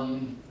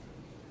long?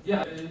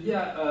 Yeah.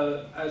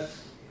 Yeah.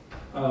 As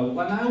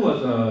when I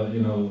was,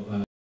 you know,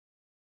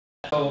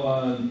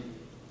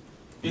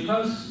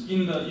 because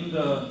in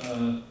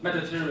the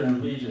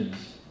Mediterranean regions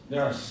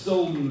there are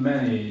so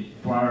many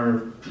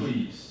briar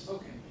trees.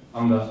 Okay.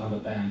 On the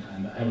bank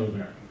and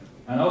everywhere.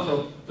 And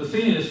also the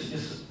thing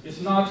is it's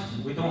not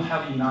we don't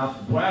have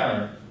enough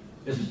briar,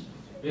 it's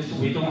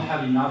we don't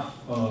have enough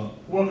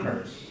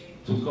workers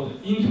to go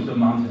into the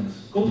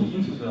mountains,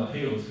 into the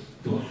hills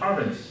to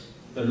harvest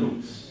the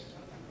roots.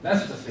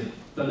 That's the thing.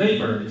 The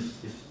labor is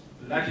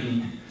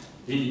lacking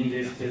in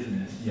this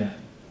business, yeah.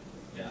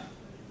 Yeah.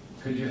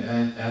 Could you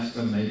ask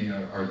them maybe,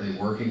 are they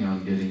working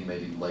on getting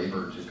maybe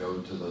labor to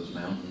go to those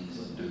mountains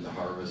and do the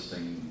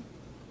harvesting?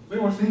 We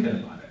were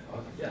thinking about it.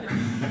 Yeah.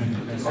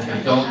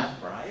 Okay, don't.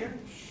 Briar?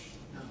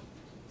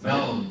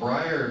 No,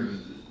 briar,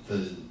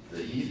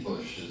 the heath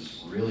bush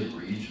is really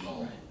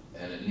regional,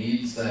 and it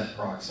needs that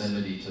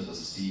proximity to the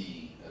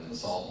sea and the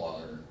salt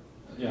water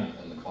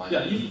and the climate.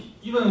 Yeah,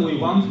 even we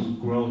want to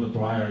grow the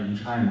briar in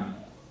China,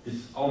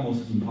 it's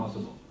almost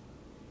impossible.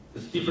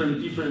 It's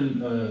different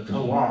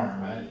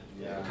terroir, right?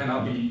 Yeah. It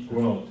cannot be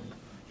grown.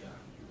 Yeah.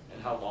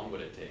 And how long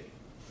would it take?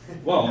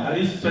 Well, at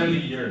least 20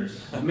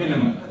 years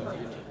minimum.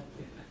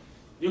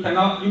 You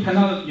cannot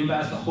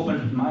invest a whole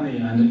bunch of money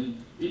and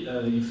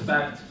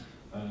expect,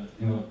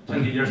 you know,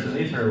 20 years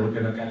later we're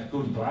gonna get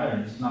good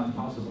briar. It's not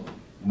possible.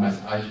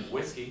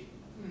 Whiskey.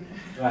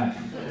 Right.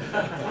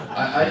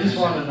 I just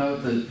want to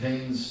note that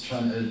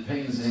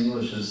Ping's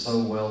English is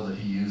so well that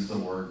he used the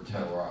word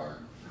terroir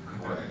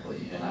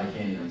correctly, and I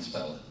can't even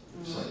spell it.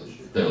 So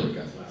there we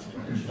go.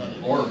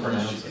 Or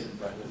pronounce it.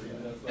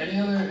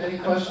 Any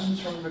questions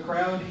from the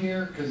crowd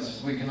here?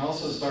 Because we can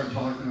also start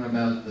talking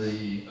about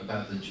the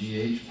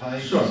GH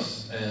pipes. Sure.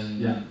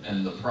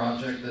 And the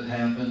project that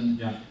happened.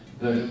 Yeah.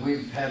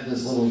 We've had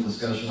this little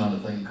discussion on a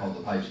thing called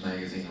the Pipes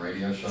Magazine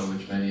radio show,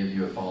 which many of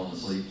you have fallen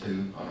asleep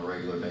to on a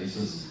regular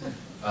basis.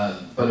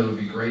 But it would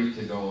be great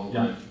to go over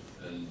it.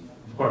 And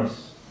of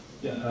course.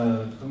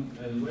 Yeah.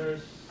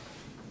 Where's?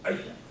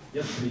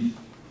 Yes, please.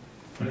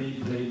 Play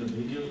the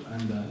video,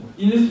 and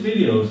in this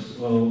videos,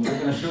 we're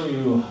going to show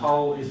you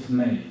how it's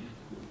made.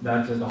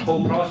 That's the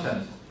whole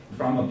process,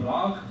 from a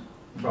block,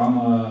 from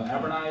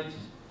ebonite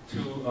to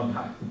a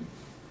pipe.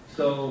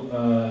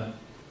 So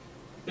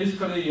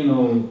basically, you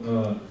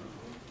know,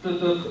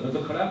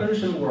 the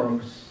collaboration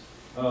works.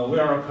 We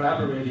are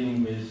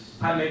collaborating with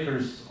pipe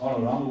makers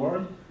all around the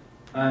world,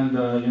 and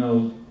you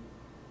know,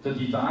 the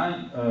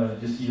design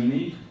is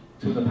unique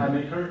to the pipe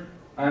maker,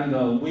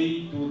 and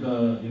we do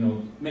the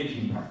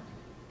making part.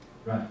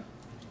 Right.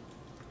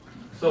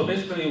 So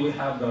basically, we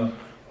have the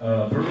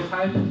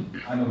prototype,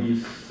 and we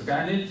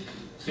scan it,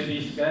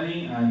 3D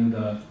scanning, and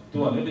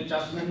do a little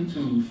adjustment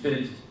to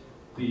fit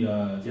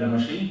the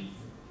machine.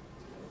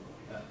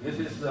 This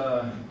is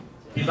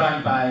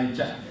designed by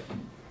Jeff.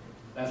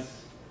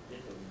 That's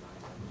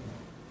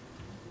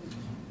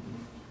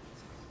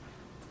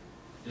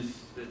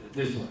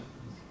this one.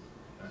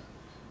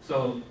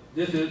 So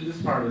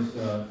this part is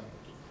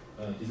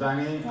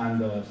designing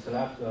and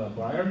select the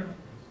briar.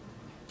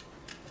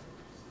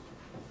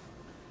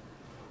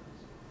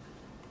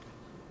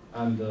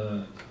 And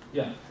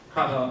yeah,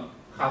 cut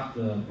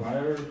the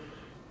briar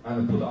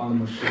and put on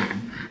the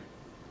machine.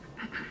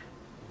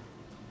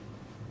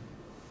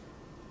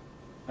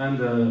 And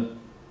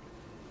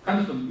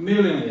kind of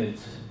milling it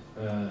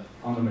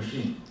on the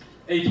machine.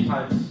 8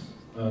 pipes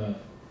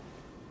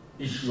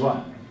each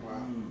run.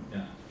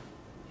 Yeah.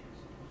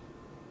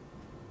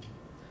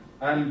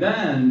 And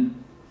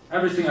then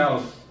everything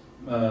else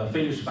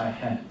finished by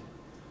hand.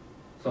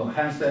 So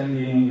hand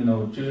sanding,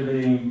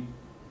 drilling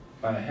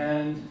by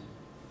hand,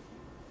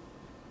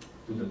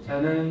 do the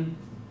tenon,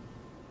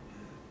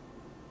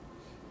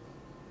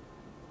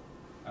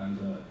 and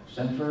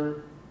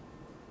chamfer,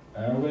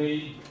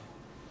 airway,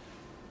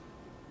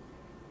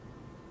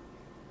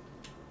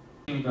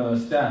 the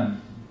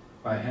stem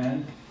by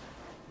hand.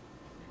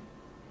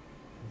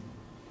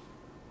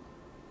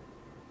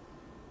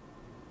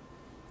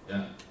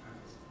 Yeah.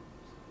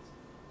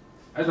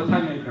 As a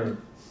pipe maker,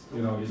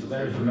 it's a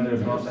very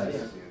familiar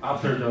process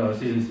after the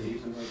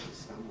CNC.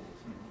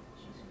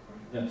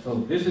 Yeah, so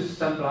this is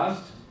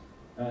sandblast,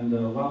 and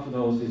one of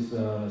those is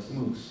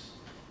smooth.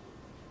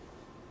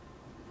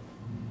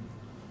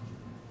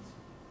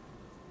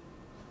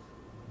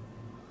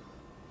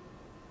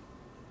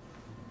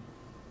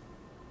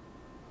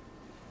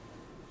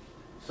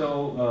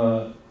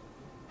 So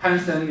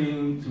hand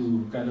sanding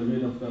to get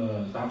rid of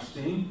the dark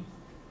stain,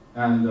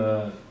 and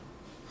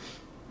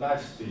light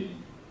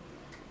stain.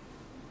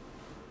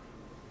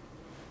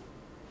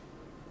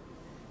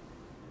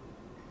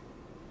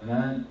 And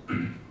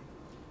then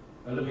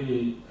a little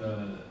bit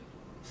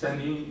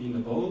sanding in the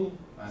bowl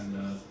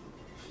and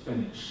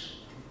finish.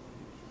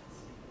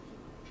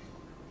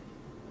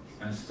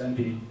 And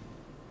stamping.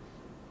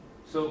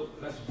 So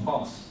let's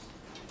pause.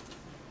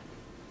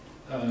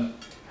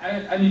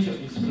 I need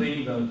to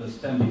explain the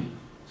stamping.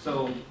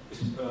 So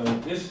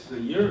this the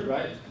year,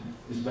 right?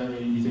 It's very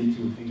easy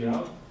to figure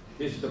out.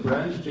 This is the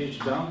brand,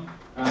 Zhan,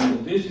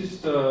 and this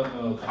is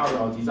the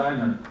cover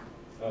designer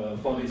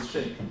for this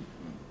shape.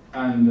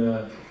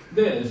 And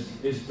this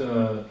is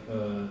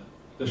the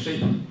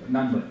shape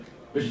number,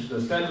 which is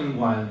the second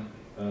one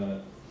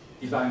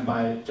designed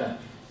by Zhan.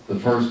 The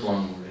first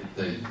one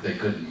they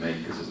couldn't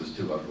make because it was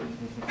too ugly.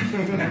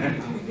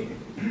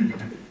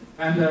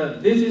 And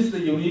this is the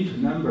unique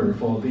number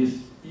for this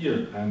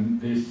year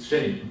and this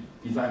shape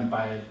designed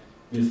by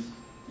this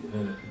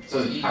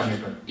so pipe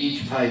maker.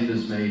 Each pipe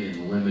is made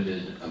in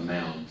limited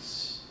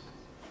amounts.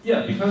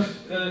 Yeah, because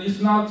it's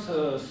not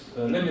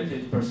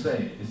limited per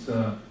se. It's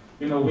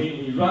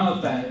we run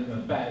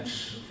a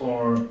batch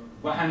for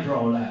 100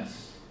 or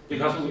less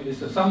because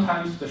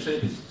sometimes the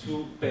shape is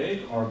too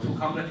big or too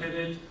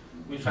complicated.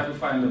 We try to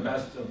find the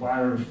best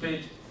wire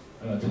fit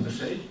to the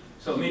shape.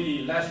 So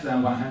maybe less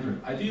than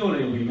 100.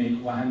 Ideally, we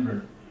make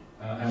 100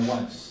 at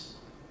once.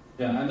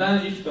 Yeah, and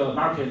then if the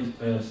market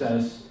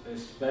says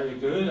it's very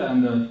good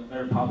and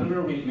very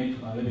popular, we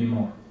make a little bit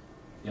more.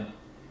 Yeah,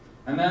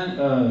 and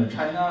then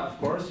China, of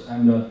course,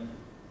 and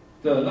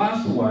the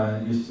last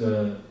one is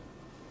the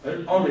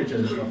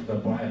origins of the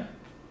briar.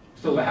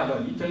 So we have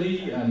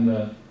Italy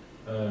and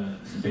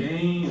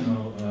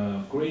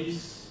Spain,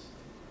 Greece,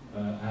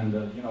 and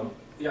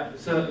yeah,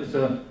 it's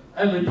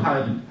every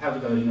pipe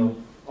have the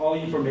all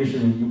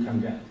information you can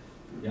get.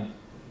 Yeah.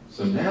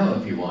 So now,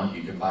 if you want,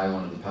 you can buy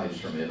one of the pipes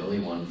from Italy,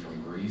 one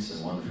from Greece,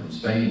 and one from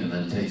Spain, and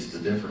then taste the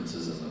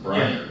differences in the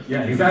briar.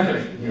 Yeah,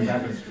 exactly.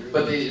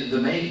 But the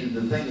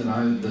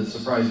thing that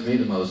surprised me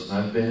the most, and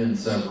I've been in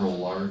several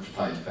large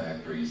pipe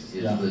factories,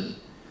 is that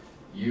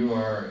you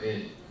are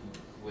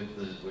with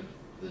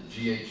the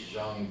GH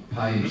Zhang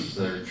pipes.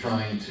 They're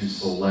trying to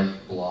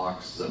select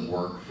blocks that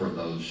work for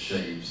those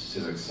shapes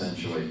to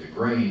accentuate the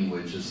grain,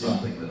 which is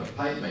something that a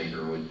pipe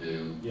maker would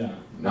do. Yeah.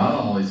 Not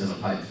always in a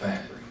pipe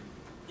factory.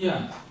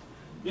 Yeah.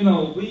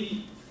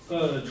 We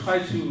try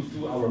to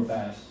do our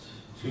best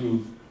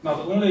to not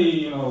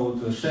only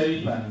the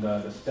shape and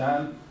the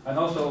stem, and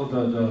also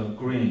the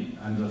grain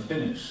and the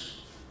finish.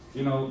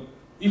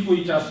 If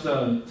we just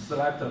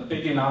select a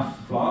big enough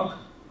block,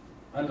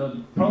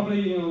 and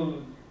probably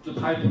the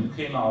pipe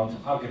came out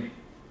ugly,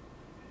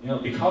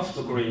 because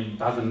the grain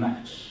doesn't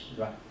match,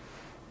 right?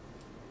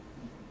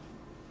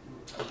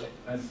 Okay,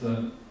 let's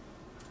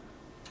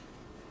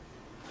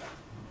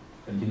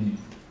continue.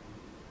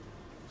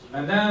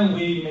 And then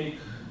we make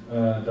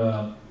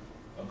a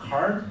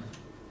card.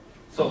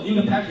 So in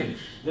the package,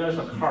 there's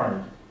a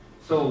card.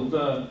 So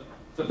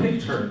the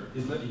picture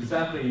is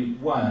exactly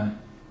one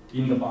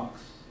in the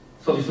box.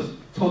 So it's a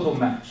total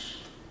match.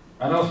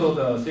 And also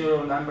the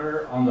serial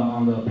number on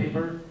the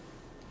paper,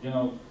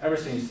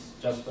 everything is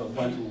just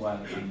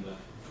one-to-one. And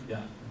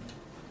yeah.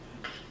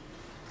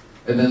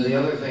 And then the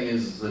other thing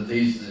is that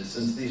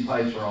since these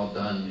pipes are all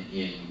done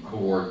in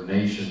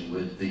coordination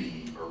with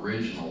the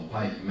original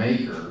pipe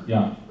maker,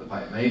 the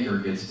pipe maker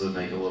gets to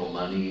make a little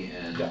money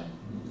and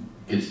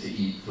gets to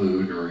eat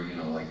food or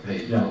like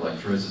pay for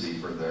electricity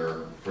for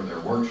their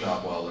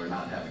workshop while they're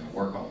not having to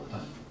work all the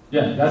time.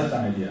 Yeah, that's the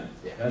idea.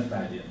 That's the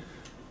idea.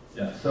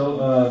 Yeah.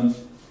 So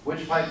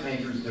which pipe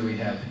makers do we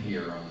have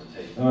here on the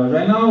table?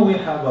 Right now we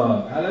have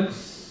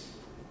Alex,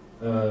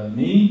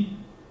 me,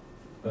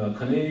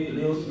 Clay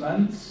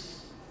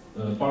Leusmans,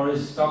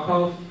 Boris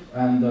Stockhoff,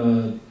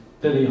 and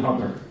Dilly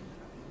Hopper,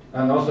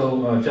 and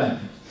also Jeff,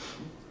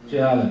 J.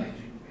 Allen.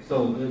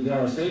 So there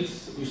are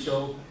 6 we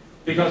show,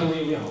 because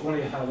we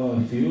only have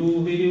a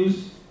few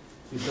videos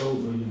to show,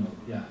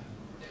 yeah.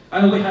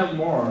 And we have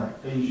more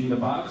in the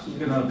box.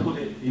 We're gonna put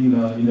it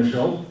in the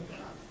show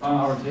on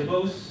our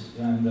tables,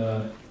 and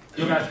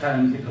you guys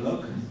can take a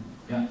look.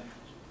 Yeah.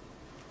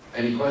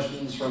 Any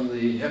questions from the,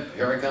 yep,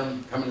 here I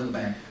come, coming to the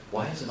back.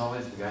 Why is it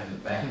always the guy in the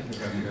back?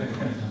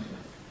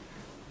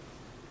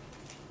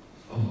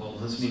 Oh, well,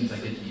 this means I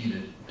get to eat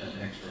an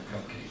extra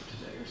cupcake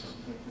today or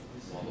something.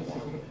 All the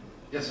while.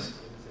 Yes, sir.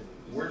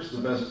 Where's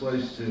the best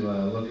place to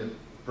look at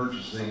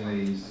purchasing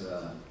these,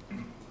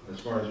 as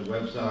far as a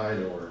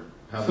website or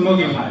how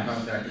Smoking pipes.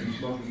 contacting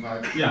smoking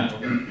pipes? Yeah.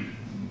 Okay.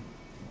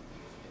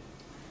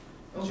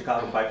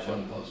 Chicago Pipe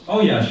Show.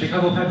 Oh yeah,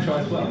 Chicago Pipe Show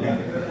as well. Yeah,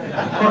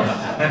 of course.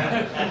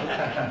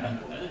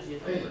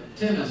 Hey,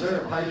 Tim, is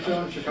there a pipe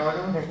show in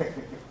Chicago?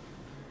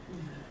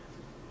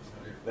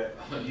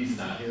 He's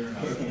not here.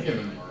 I'll give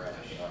him a rash.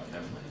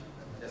 Definitely.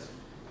 Yes, sir.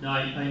 Now,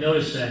 I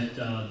noticed that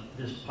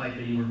this pipe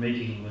that you were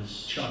making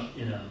was chucked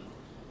in a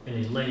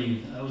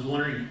lathe. I was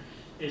wondering,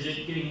 is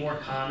it getting more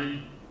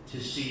common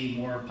to see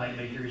more pipe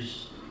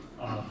makers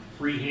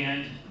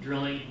freehand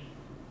drilling,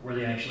 where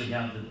they actually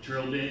have the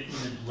drill bit in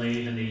the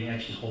lathe and they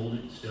actually hold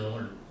it still?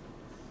 Or?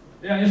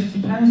 Yeah, it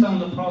depends on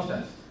the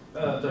process.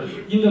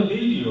 In the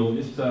video,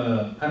 it's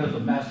the kind of a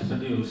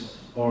mass-produced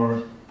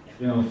or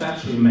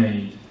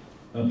factory-made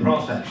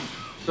process.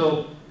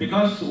 So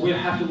because we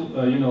have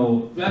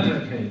to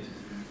replicate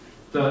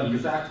the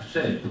exact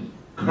shape,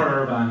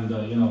 curve, and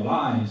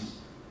lines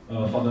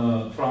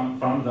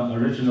from the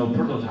original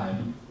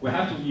prototype, we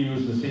have to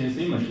use the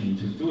CNC machine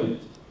to do it.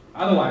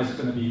 Otherwise, it's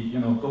going to be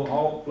go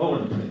all over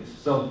the place.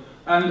 So,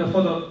 and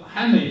for the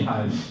handmade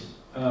pipes,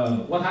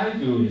 what I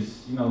do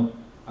is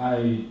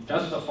I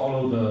just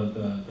follow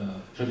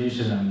the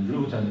tradition and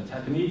route and the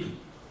technique.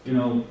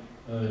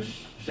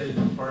 Shape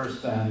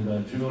first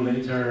and drill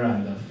later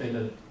and fit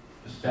the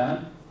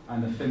stem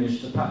and finish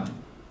the pipe.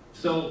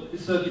 So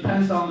it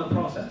depends on the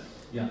process.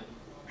 Yeah.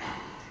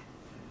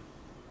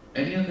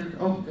 Any other?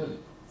 Oh, good.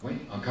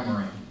 Wait, I'll come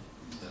around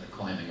instead of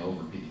climbing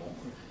over people.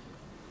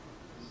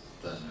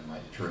 Then I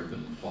might trip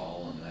and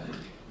fall in that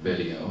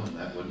video, and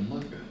that wouldn't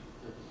look good.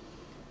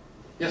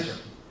 Yes, sir.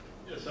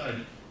 Yes, hi.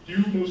 Do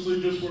you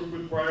mostly just work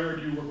with briar, or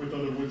do you work with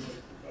other woods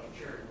like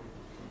cherry?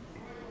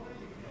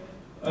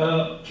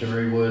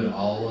 Cherry wood,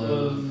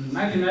 olive.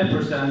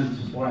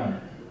 99%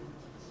 briar.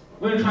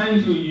 We're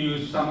trying to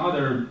use some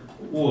other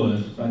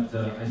wood, but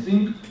I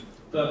think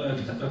the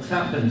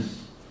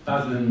acceptance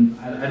doesn't.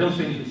 I don't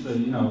think it's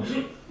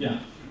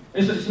yeah.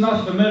 It's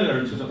not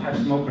familiar to the pipe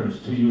smokers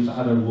to use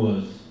other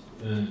woods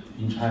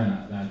in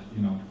China. That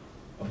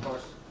of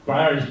course,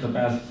 briar is the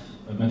best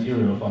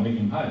material for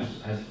making pipes,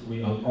 as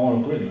we all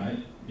agree, right?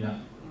 Yeah.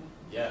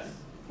 Yes.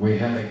 We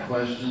have a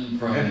question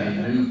from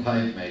a new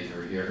pipe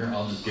maker here.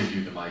 I'll just give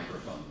you the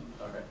microphone.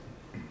 Okay.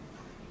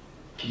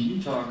 Can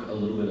you talk a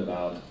little bit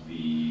about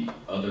the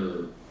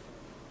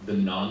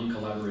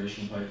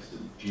non-collaboration pipes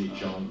that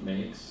Zhan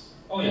makes?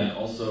 Oh yeah. And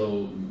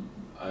also,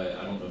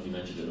 I don't know if you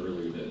mentioned it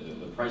earlier,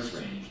 the price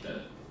range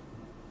that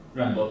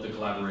both the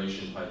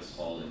collaboration pipes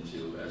fall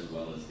into, as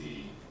well as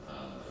the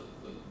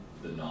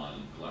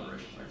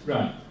non-collaboration pipes.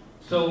 Right.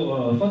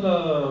 So for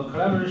the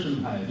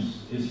collaboration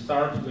pipes, it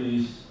starts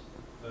with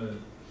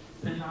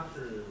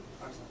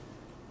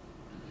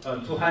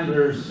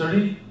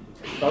 $230,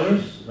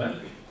 right?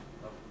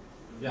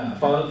 Yeah,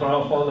 for the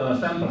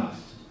sandblast.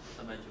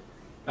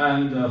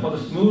 And for the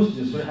smooth,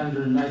 it's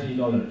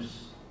 $390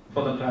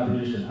 for the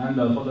collaboration. And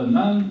for the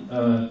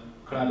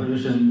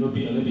non-collaboration, it will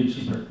be a little bit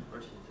cheaper.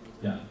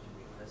 Yeah.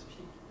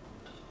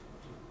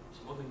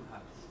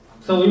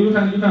 So you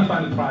can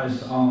find the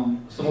price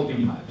on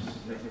smoking pipes.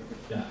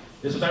 Yeah,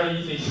 it's very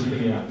easy to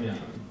figure out. Yeah.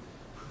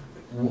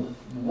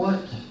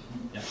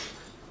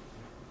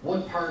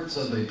 What parts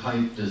of a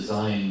pipe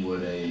design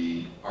would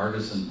a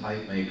artisan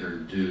pipe maker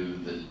do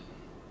that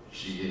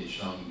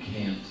Zhan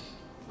can't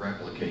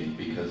replicate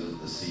because of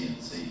the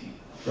CNC?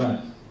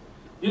 Right.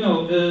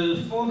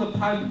 For the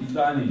pipe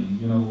designing,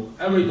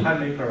 every pipe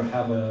maker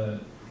have a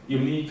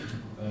unique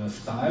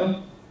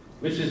style,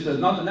 which is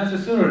not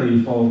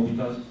necessarily for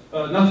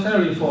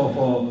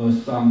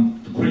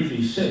some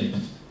crazy shapes,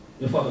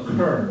 for the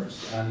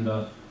curves and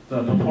the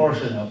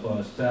proportion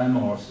of stem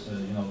or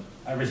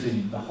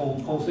everything, the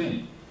whole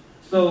thing.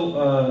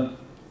 So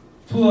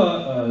to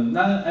a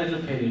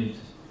non-educated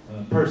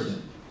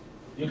person,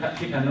 he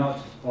cannot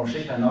or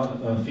she cannot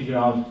figure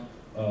out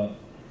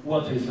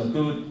what is a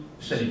good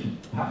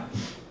shaped pipe.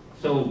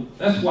 So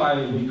that's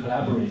why we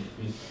collaborate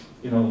with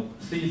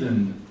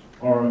seasoned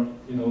or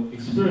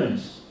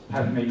experienced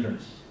pipe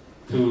makers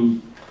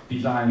to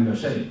design the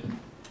shape.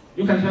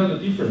 You can tell the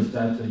difference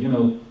that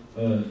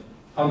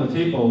on the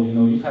table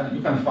you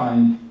can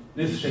find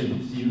this shape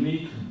is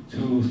unique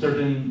to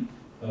certain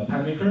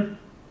pipe maker,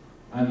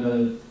 and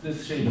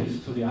this shape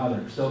is to the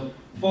other. So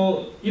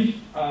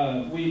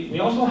we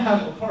also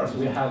have, of course,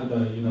 we have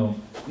the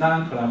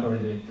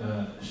non-collaborated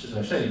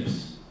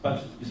shapes,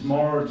 but it's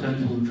more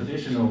turned to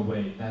traditional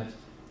way that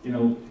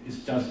it's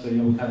just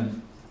we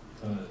can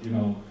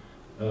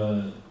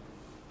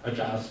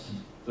adjust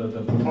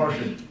the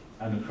proportion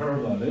and the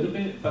curve a little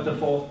bit. But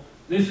for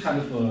this kind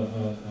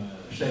of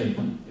shape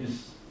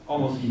is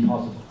almost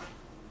impossible.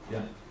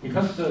 Yeah,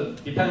 because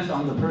it depends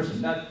on the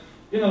person. That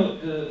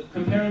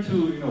compared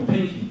to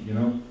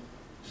painting,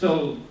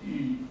 so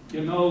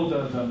you know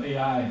the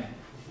AI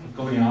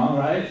going on,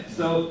 right?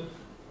 So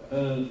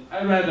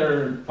I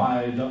rather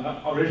buy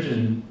the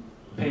origin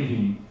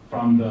painting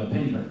from the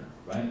painter,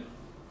 right?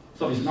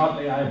 So it's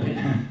not AI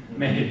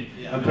made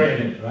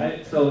created,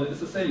 right? So it's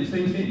the same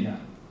thing, yeah.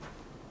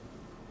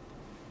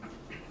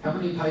 How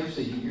many pipes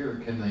a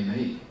year can they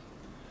make?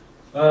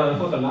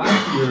 For the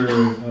last year,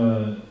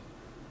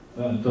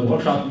 the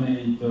workshop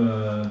made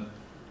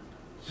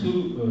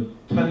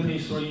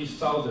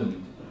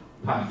 23,000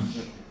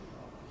 pipes.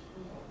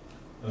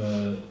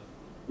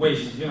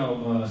 With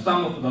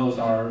some of those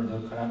are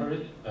the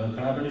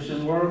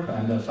collaboration work,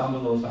 and some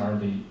of those are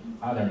the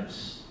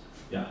others.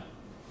 Yeah.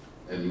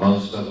 And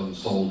most of them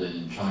sold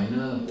in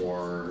China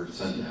or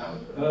sent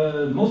out?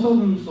 Most of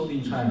them sold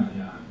in China.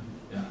 Yeah.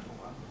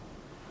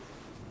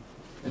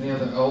 Any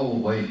other? Oh,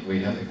 wait,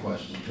 we have a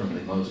question from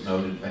the most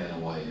noted fan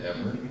of white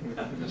ever,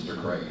 Mr.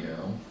 Craig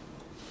Harrell.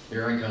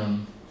 Here I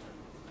come,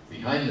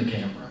 behind the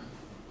camera.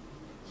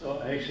 So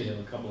I actually have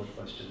a couple of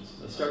questions.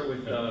 Let's start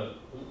with,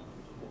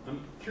 I'm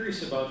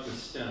curious about the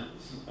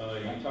stems.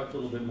 You talked a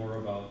little bit more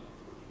about,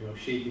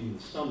 shaping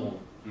the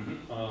stumble.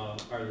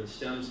 Are the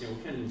stems,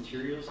 what kind of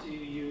materials do you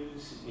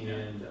use?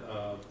 And,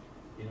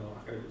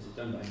 is it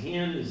done by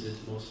hand? Is it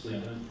mostly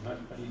done, how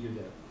do you do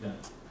that? Yeah.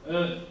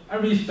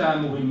 Every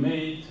stem we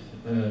made,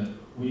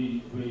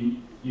 we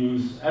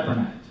use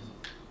ebonite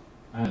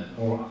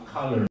or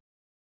color.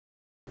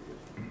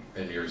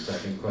 And your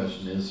second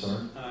question is,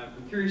 sir?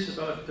 I'm curious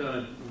about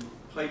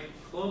pipe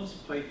clubs,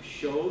 pipe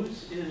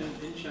shows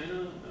in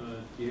China.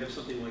 Do you have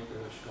something like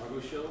the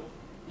Chicago show?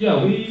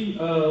 Yeah, we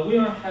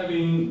are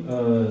having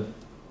the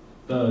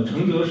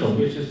Chengde show,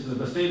 which is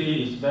the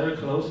city is very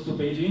close to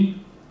Beijing.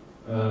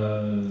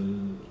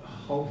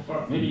 How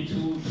far? Maybe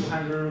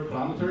 200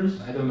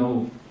 kilometers. I don't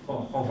know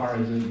how far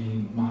is it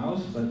in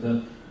miles, but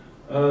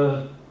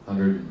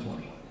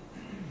 120.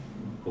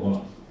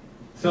 Cool.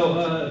 So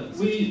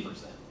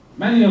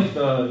many of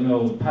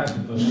the pipe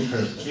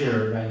makers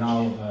here right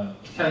now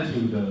attend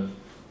to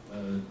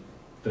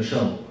the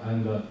show,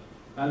 and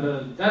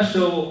that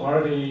show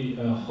already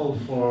hold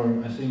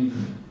for I think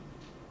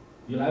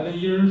 11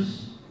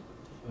 years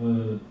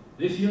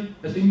this year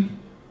I think,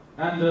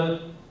 and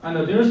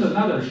there's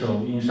another show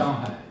in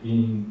Shanghai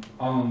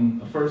on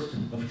the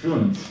 1st of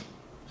June.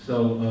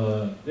 So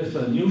it's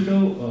a new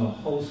show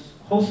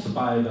hosted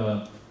by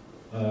the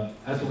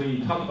as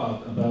we talk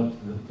about the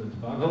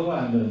tobacco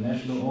and the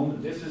national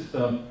owned. This is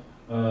the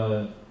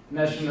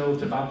National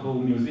Tobacco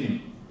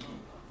Museum.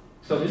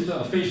 So it's the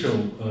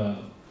official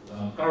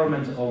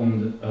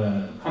government-owned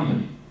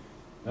company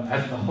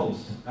as the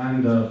host,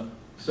 and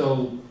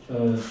so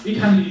it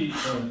can be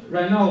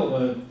right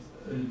now.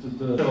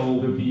 The show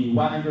will be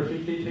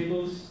 150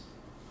 tables,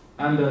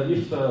 and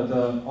if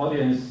the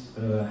audience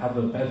have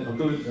a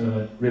good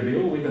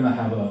review, we're gonna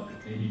have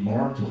maybe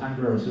more,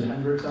 200 or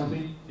 300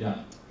 something.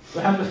 Yeah,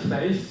 we have the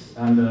space,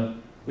 and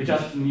we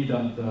just need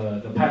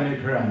the pipe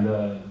maker and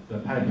the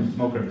pipe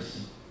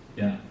smokers.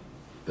 Yeah,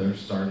 they're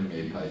starting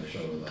a pipe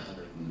show with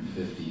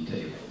 150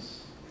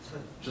 tables.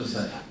 Just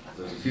saying,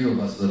 there's a few of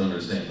us that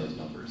understand those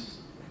numbers.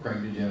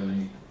 Craig, did you have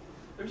any?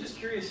 I'm just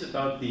curious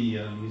about the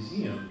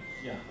museum.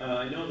 Yeah.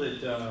 I know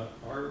that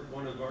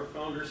one of our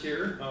founders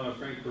here,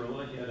 Frank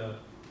Barilla, had a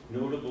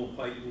notable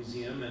pipe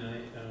museum, and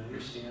I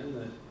understand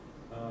that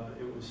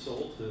it was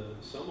sold to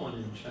someone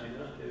in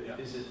China. Yeah.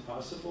 Is it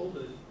possible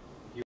that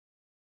you...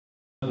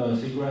 The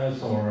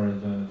cigarettes or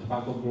the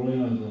tobacco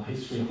growing or the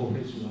history, whole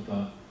history of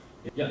the...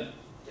 Yeah.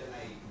 Can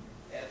I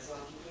add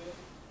something to it?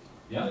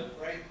 Yeah. The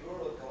Frank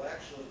Barilla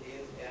collection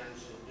is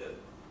ancient.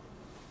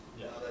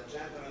 The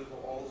gentleman who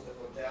owns the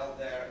hotel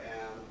there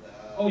and...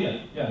 oh yeah.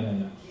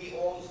 He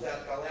owns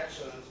that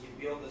collection and he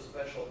built a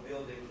special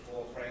building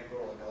for Frank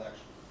Barilla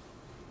collection.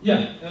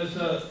 Yeah,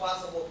 it's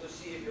possible to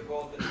see if you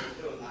go to the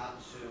tour,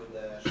 not to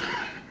the show.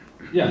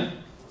 Yeah,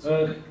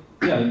 the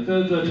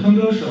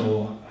Chengde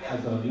show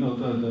has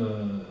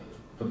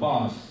the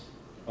boss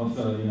of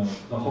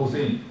the whole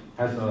thing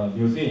has a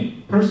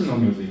museum, personal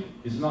museum.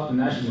 It's not a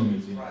national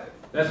museum. Right.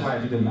 That's why I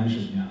didn't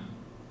mention. Yeah.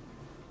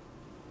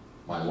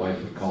 My wife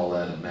would call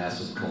that a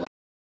massive collection.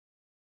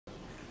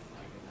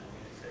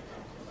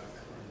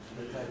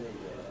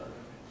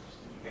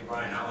 Hey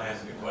Brian, I'll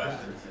ask a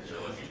question since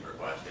you're looking for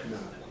questions.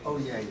 Oh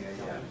yeah.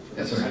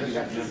 Yes, sir.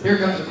 Here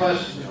comes the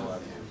question.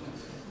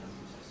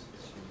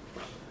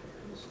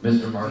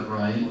 Mr. Mark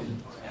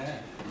Ryan.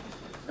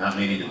 Not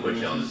meaning to put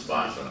you on the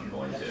spot, so I'm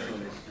going to.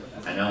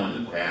 I know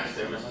in the past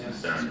there was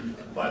concern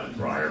by the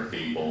briar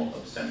people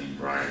of sending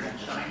briar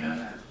to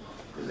China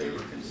because they were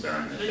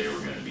concerned that they were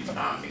going to be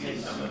copying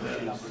some of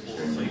the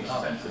extremely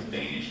expensive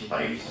Danish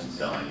pipes and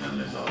selling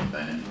them as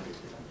authentic.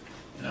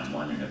 And I'm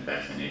wondering if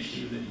that's an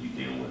issue that you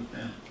deal with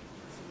now.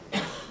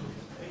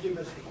 Give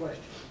us the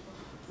question.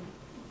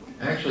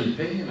 Actually,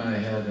 Peggy and I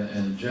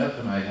and Jeff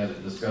and I had a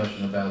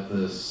discussion about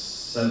this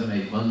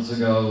 7-8 months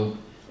ago,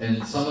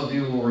 And some of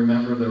you will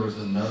remember there was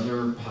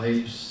another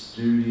pipe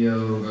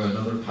studio, or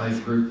another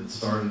pipe group that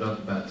started up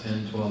about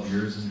 10, 12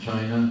 years in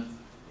China,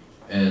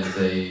 and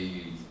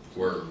they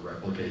were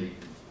replicating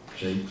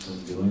shapes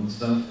and doing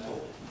stuff.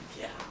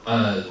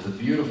 The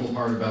beautiful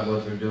part about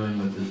what they're doing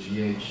with the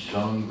GH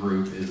Zhan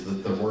group is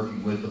that they're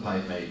working with the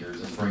pipe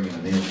makers and bringing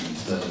them in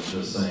instead of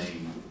just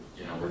saying,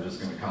 you know, we're just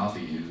going to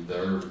copy you.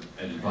 They're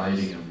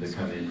inviting them to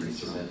come in and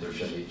submit their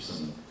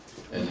shapes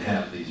and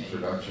have these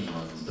production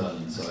runs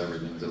done so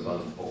everything's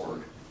above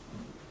board.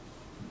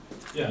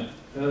 Yeah,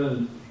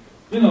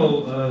 you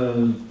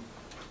know,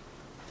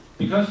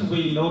 because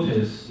we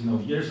noticed, you know,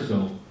 years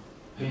ago,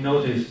 we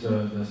noticed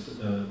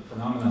the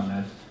phenomenon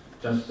that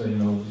just, you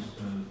know,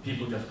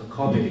 people just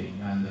copying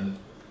and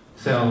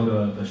sell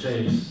the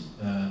shapes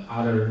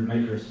other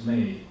makers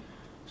made.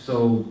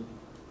 So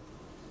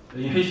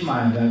in his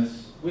mind,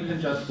 that's, we can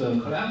just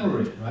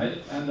collaborate,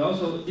 right? And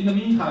also, in the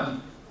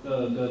meantime,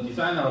 the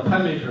designer or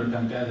pipe maker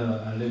can get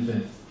a little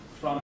bit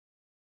from.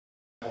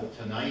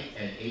 Tonight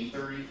at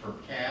 8:30 for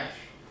cash.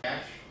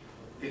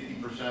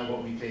 50% of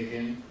what we take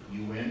in,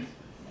 you win.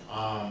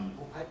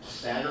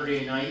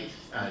 Saturday night,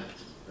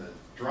 the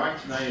drawing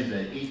tonight is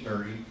at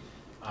 8:30.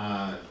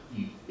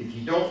 If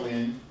you don't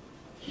win,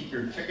 keep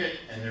your ticket,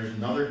 and there's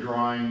another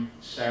drawing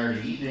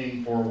Saturday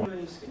evening for one.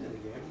 Any skin in the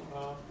game?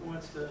 Who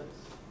wants to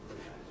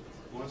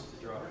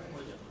draw?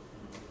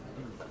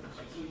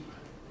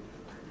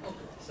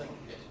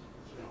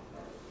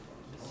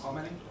 How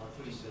many?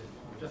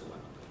 Just one.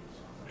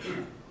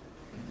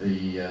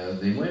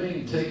 The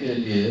winning ticket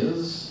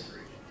is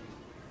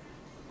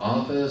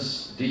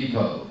Office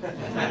Depot.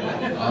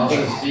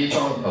 Office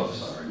Depot. Oh,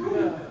 sorry.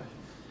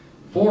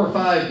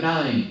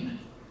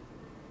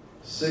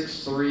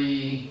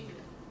 45963.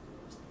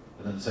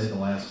 And then say the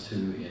last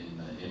two in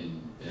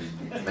Mandarin.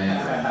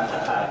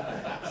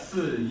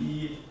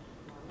 41.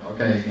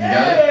 Okay, you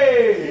got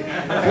it?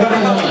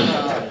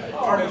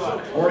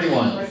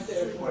 41.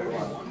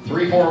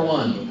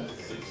 341.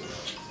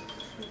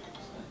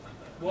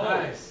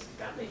 Nice.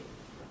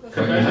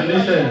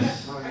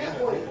 Congratulations.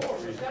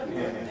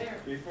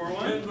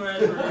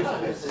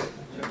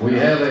 We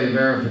have a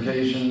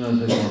verification of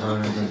the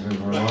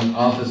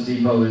Office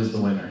Depot is the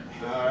winner.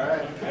 All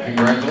right.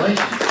 Congratulations.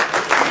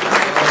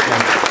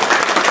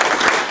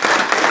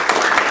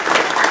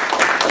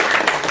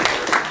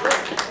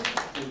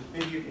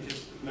 Maybe you can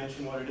just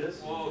mention what it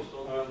is.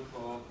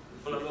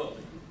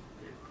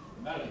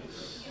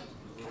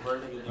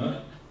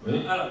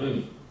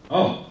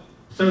 Oh,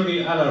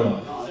 Sergei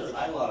Alarov. No, it's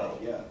Alarov,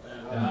 yeah.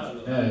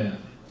 Yeah.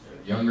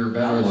 Younger,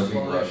 better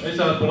looking Russian. It's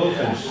a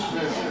blowfish.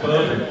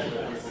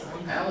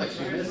 Blowfish. Alex,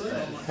 you missed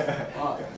that.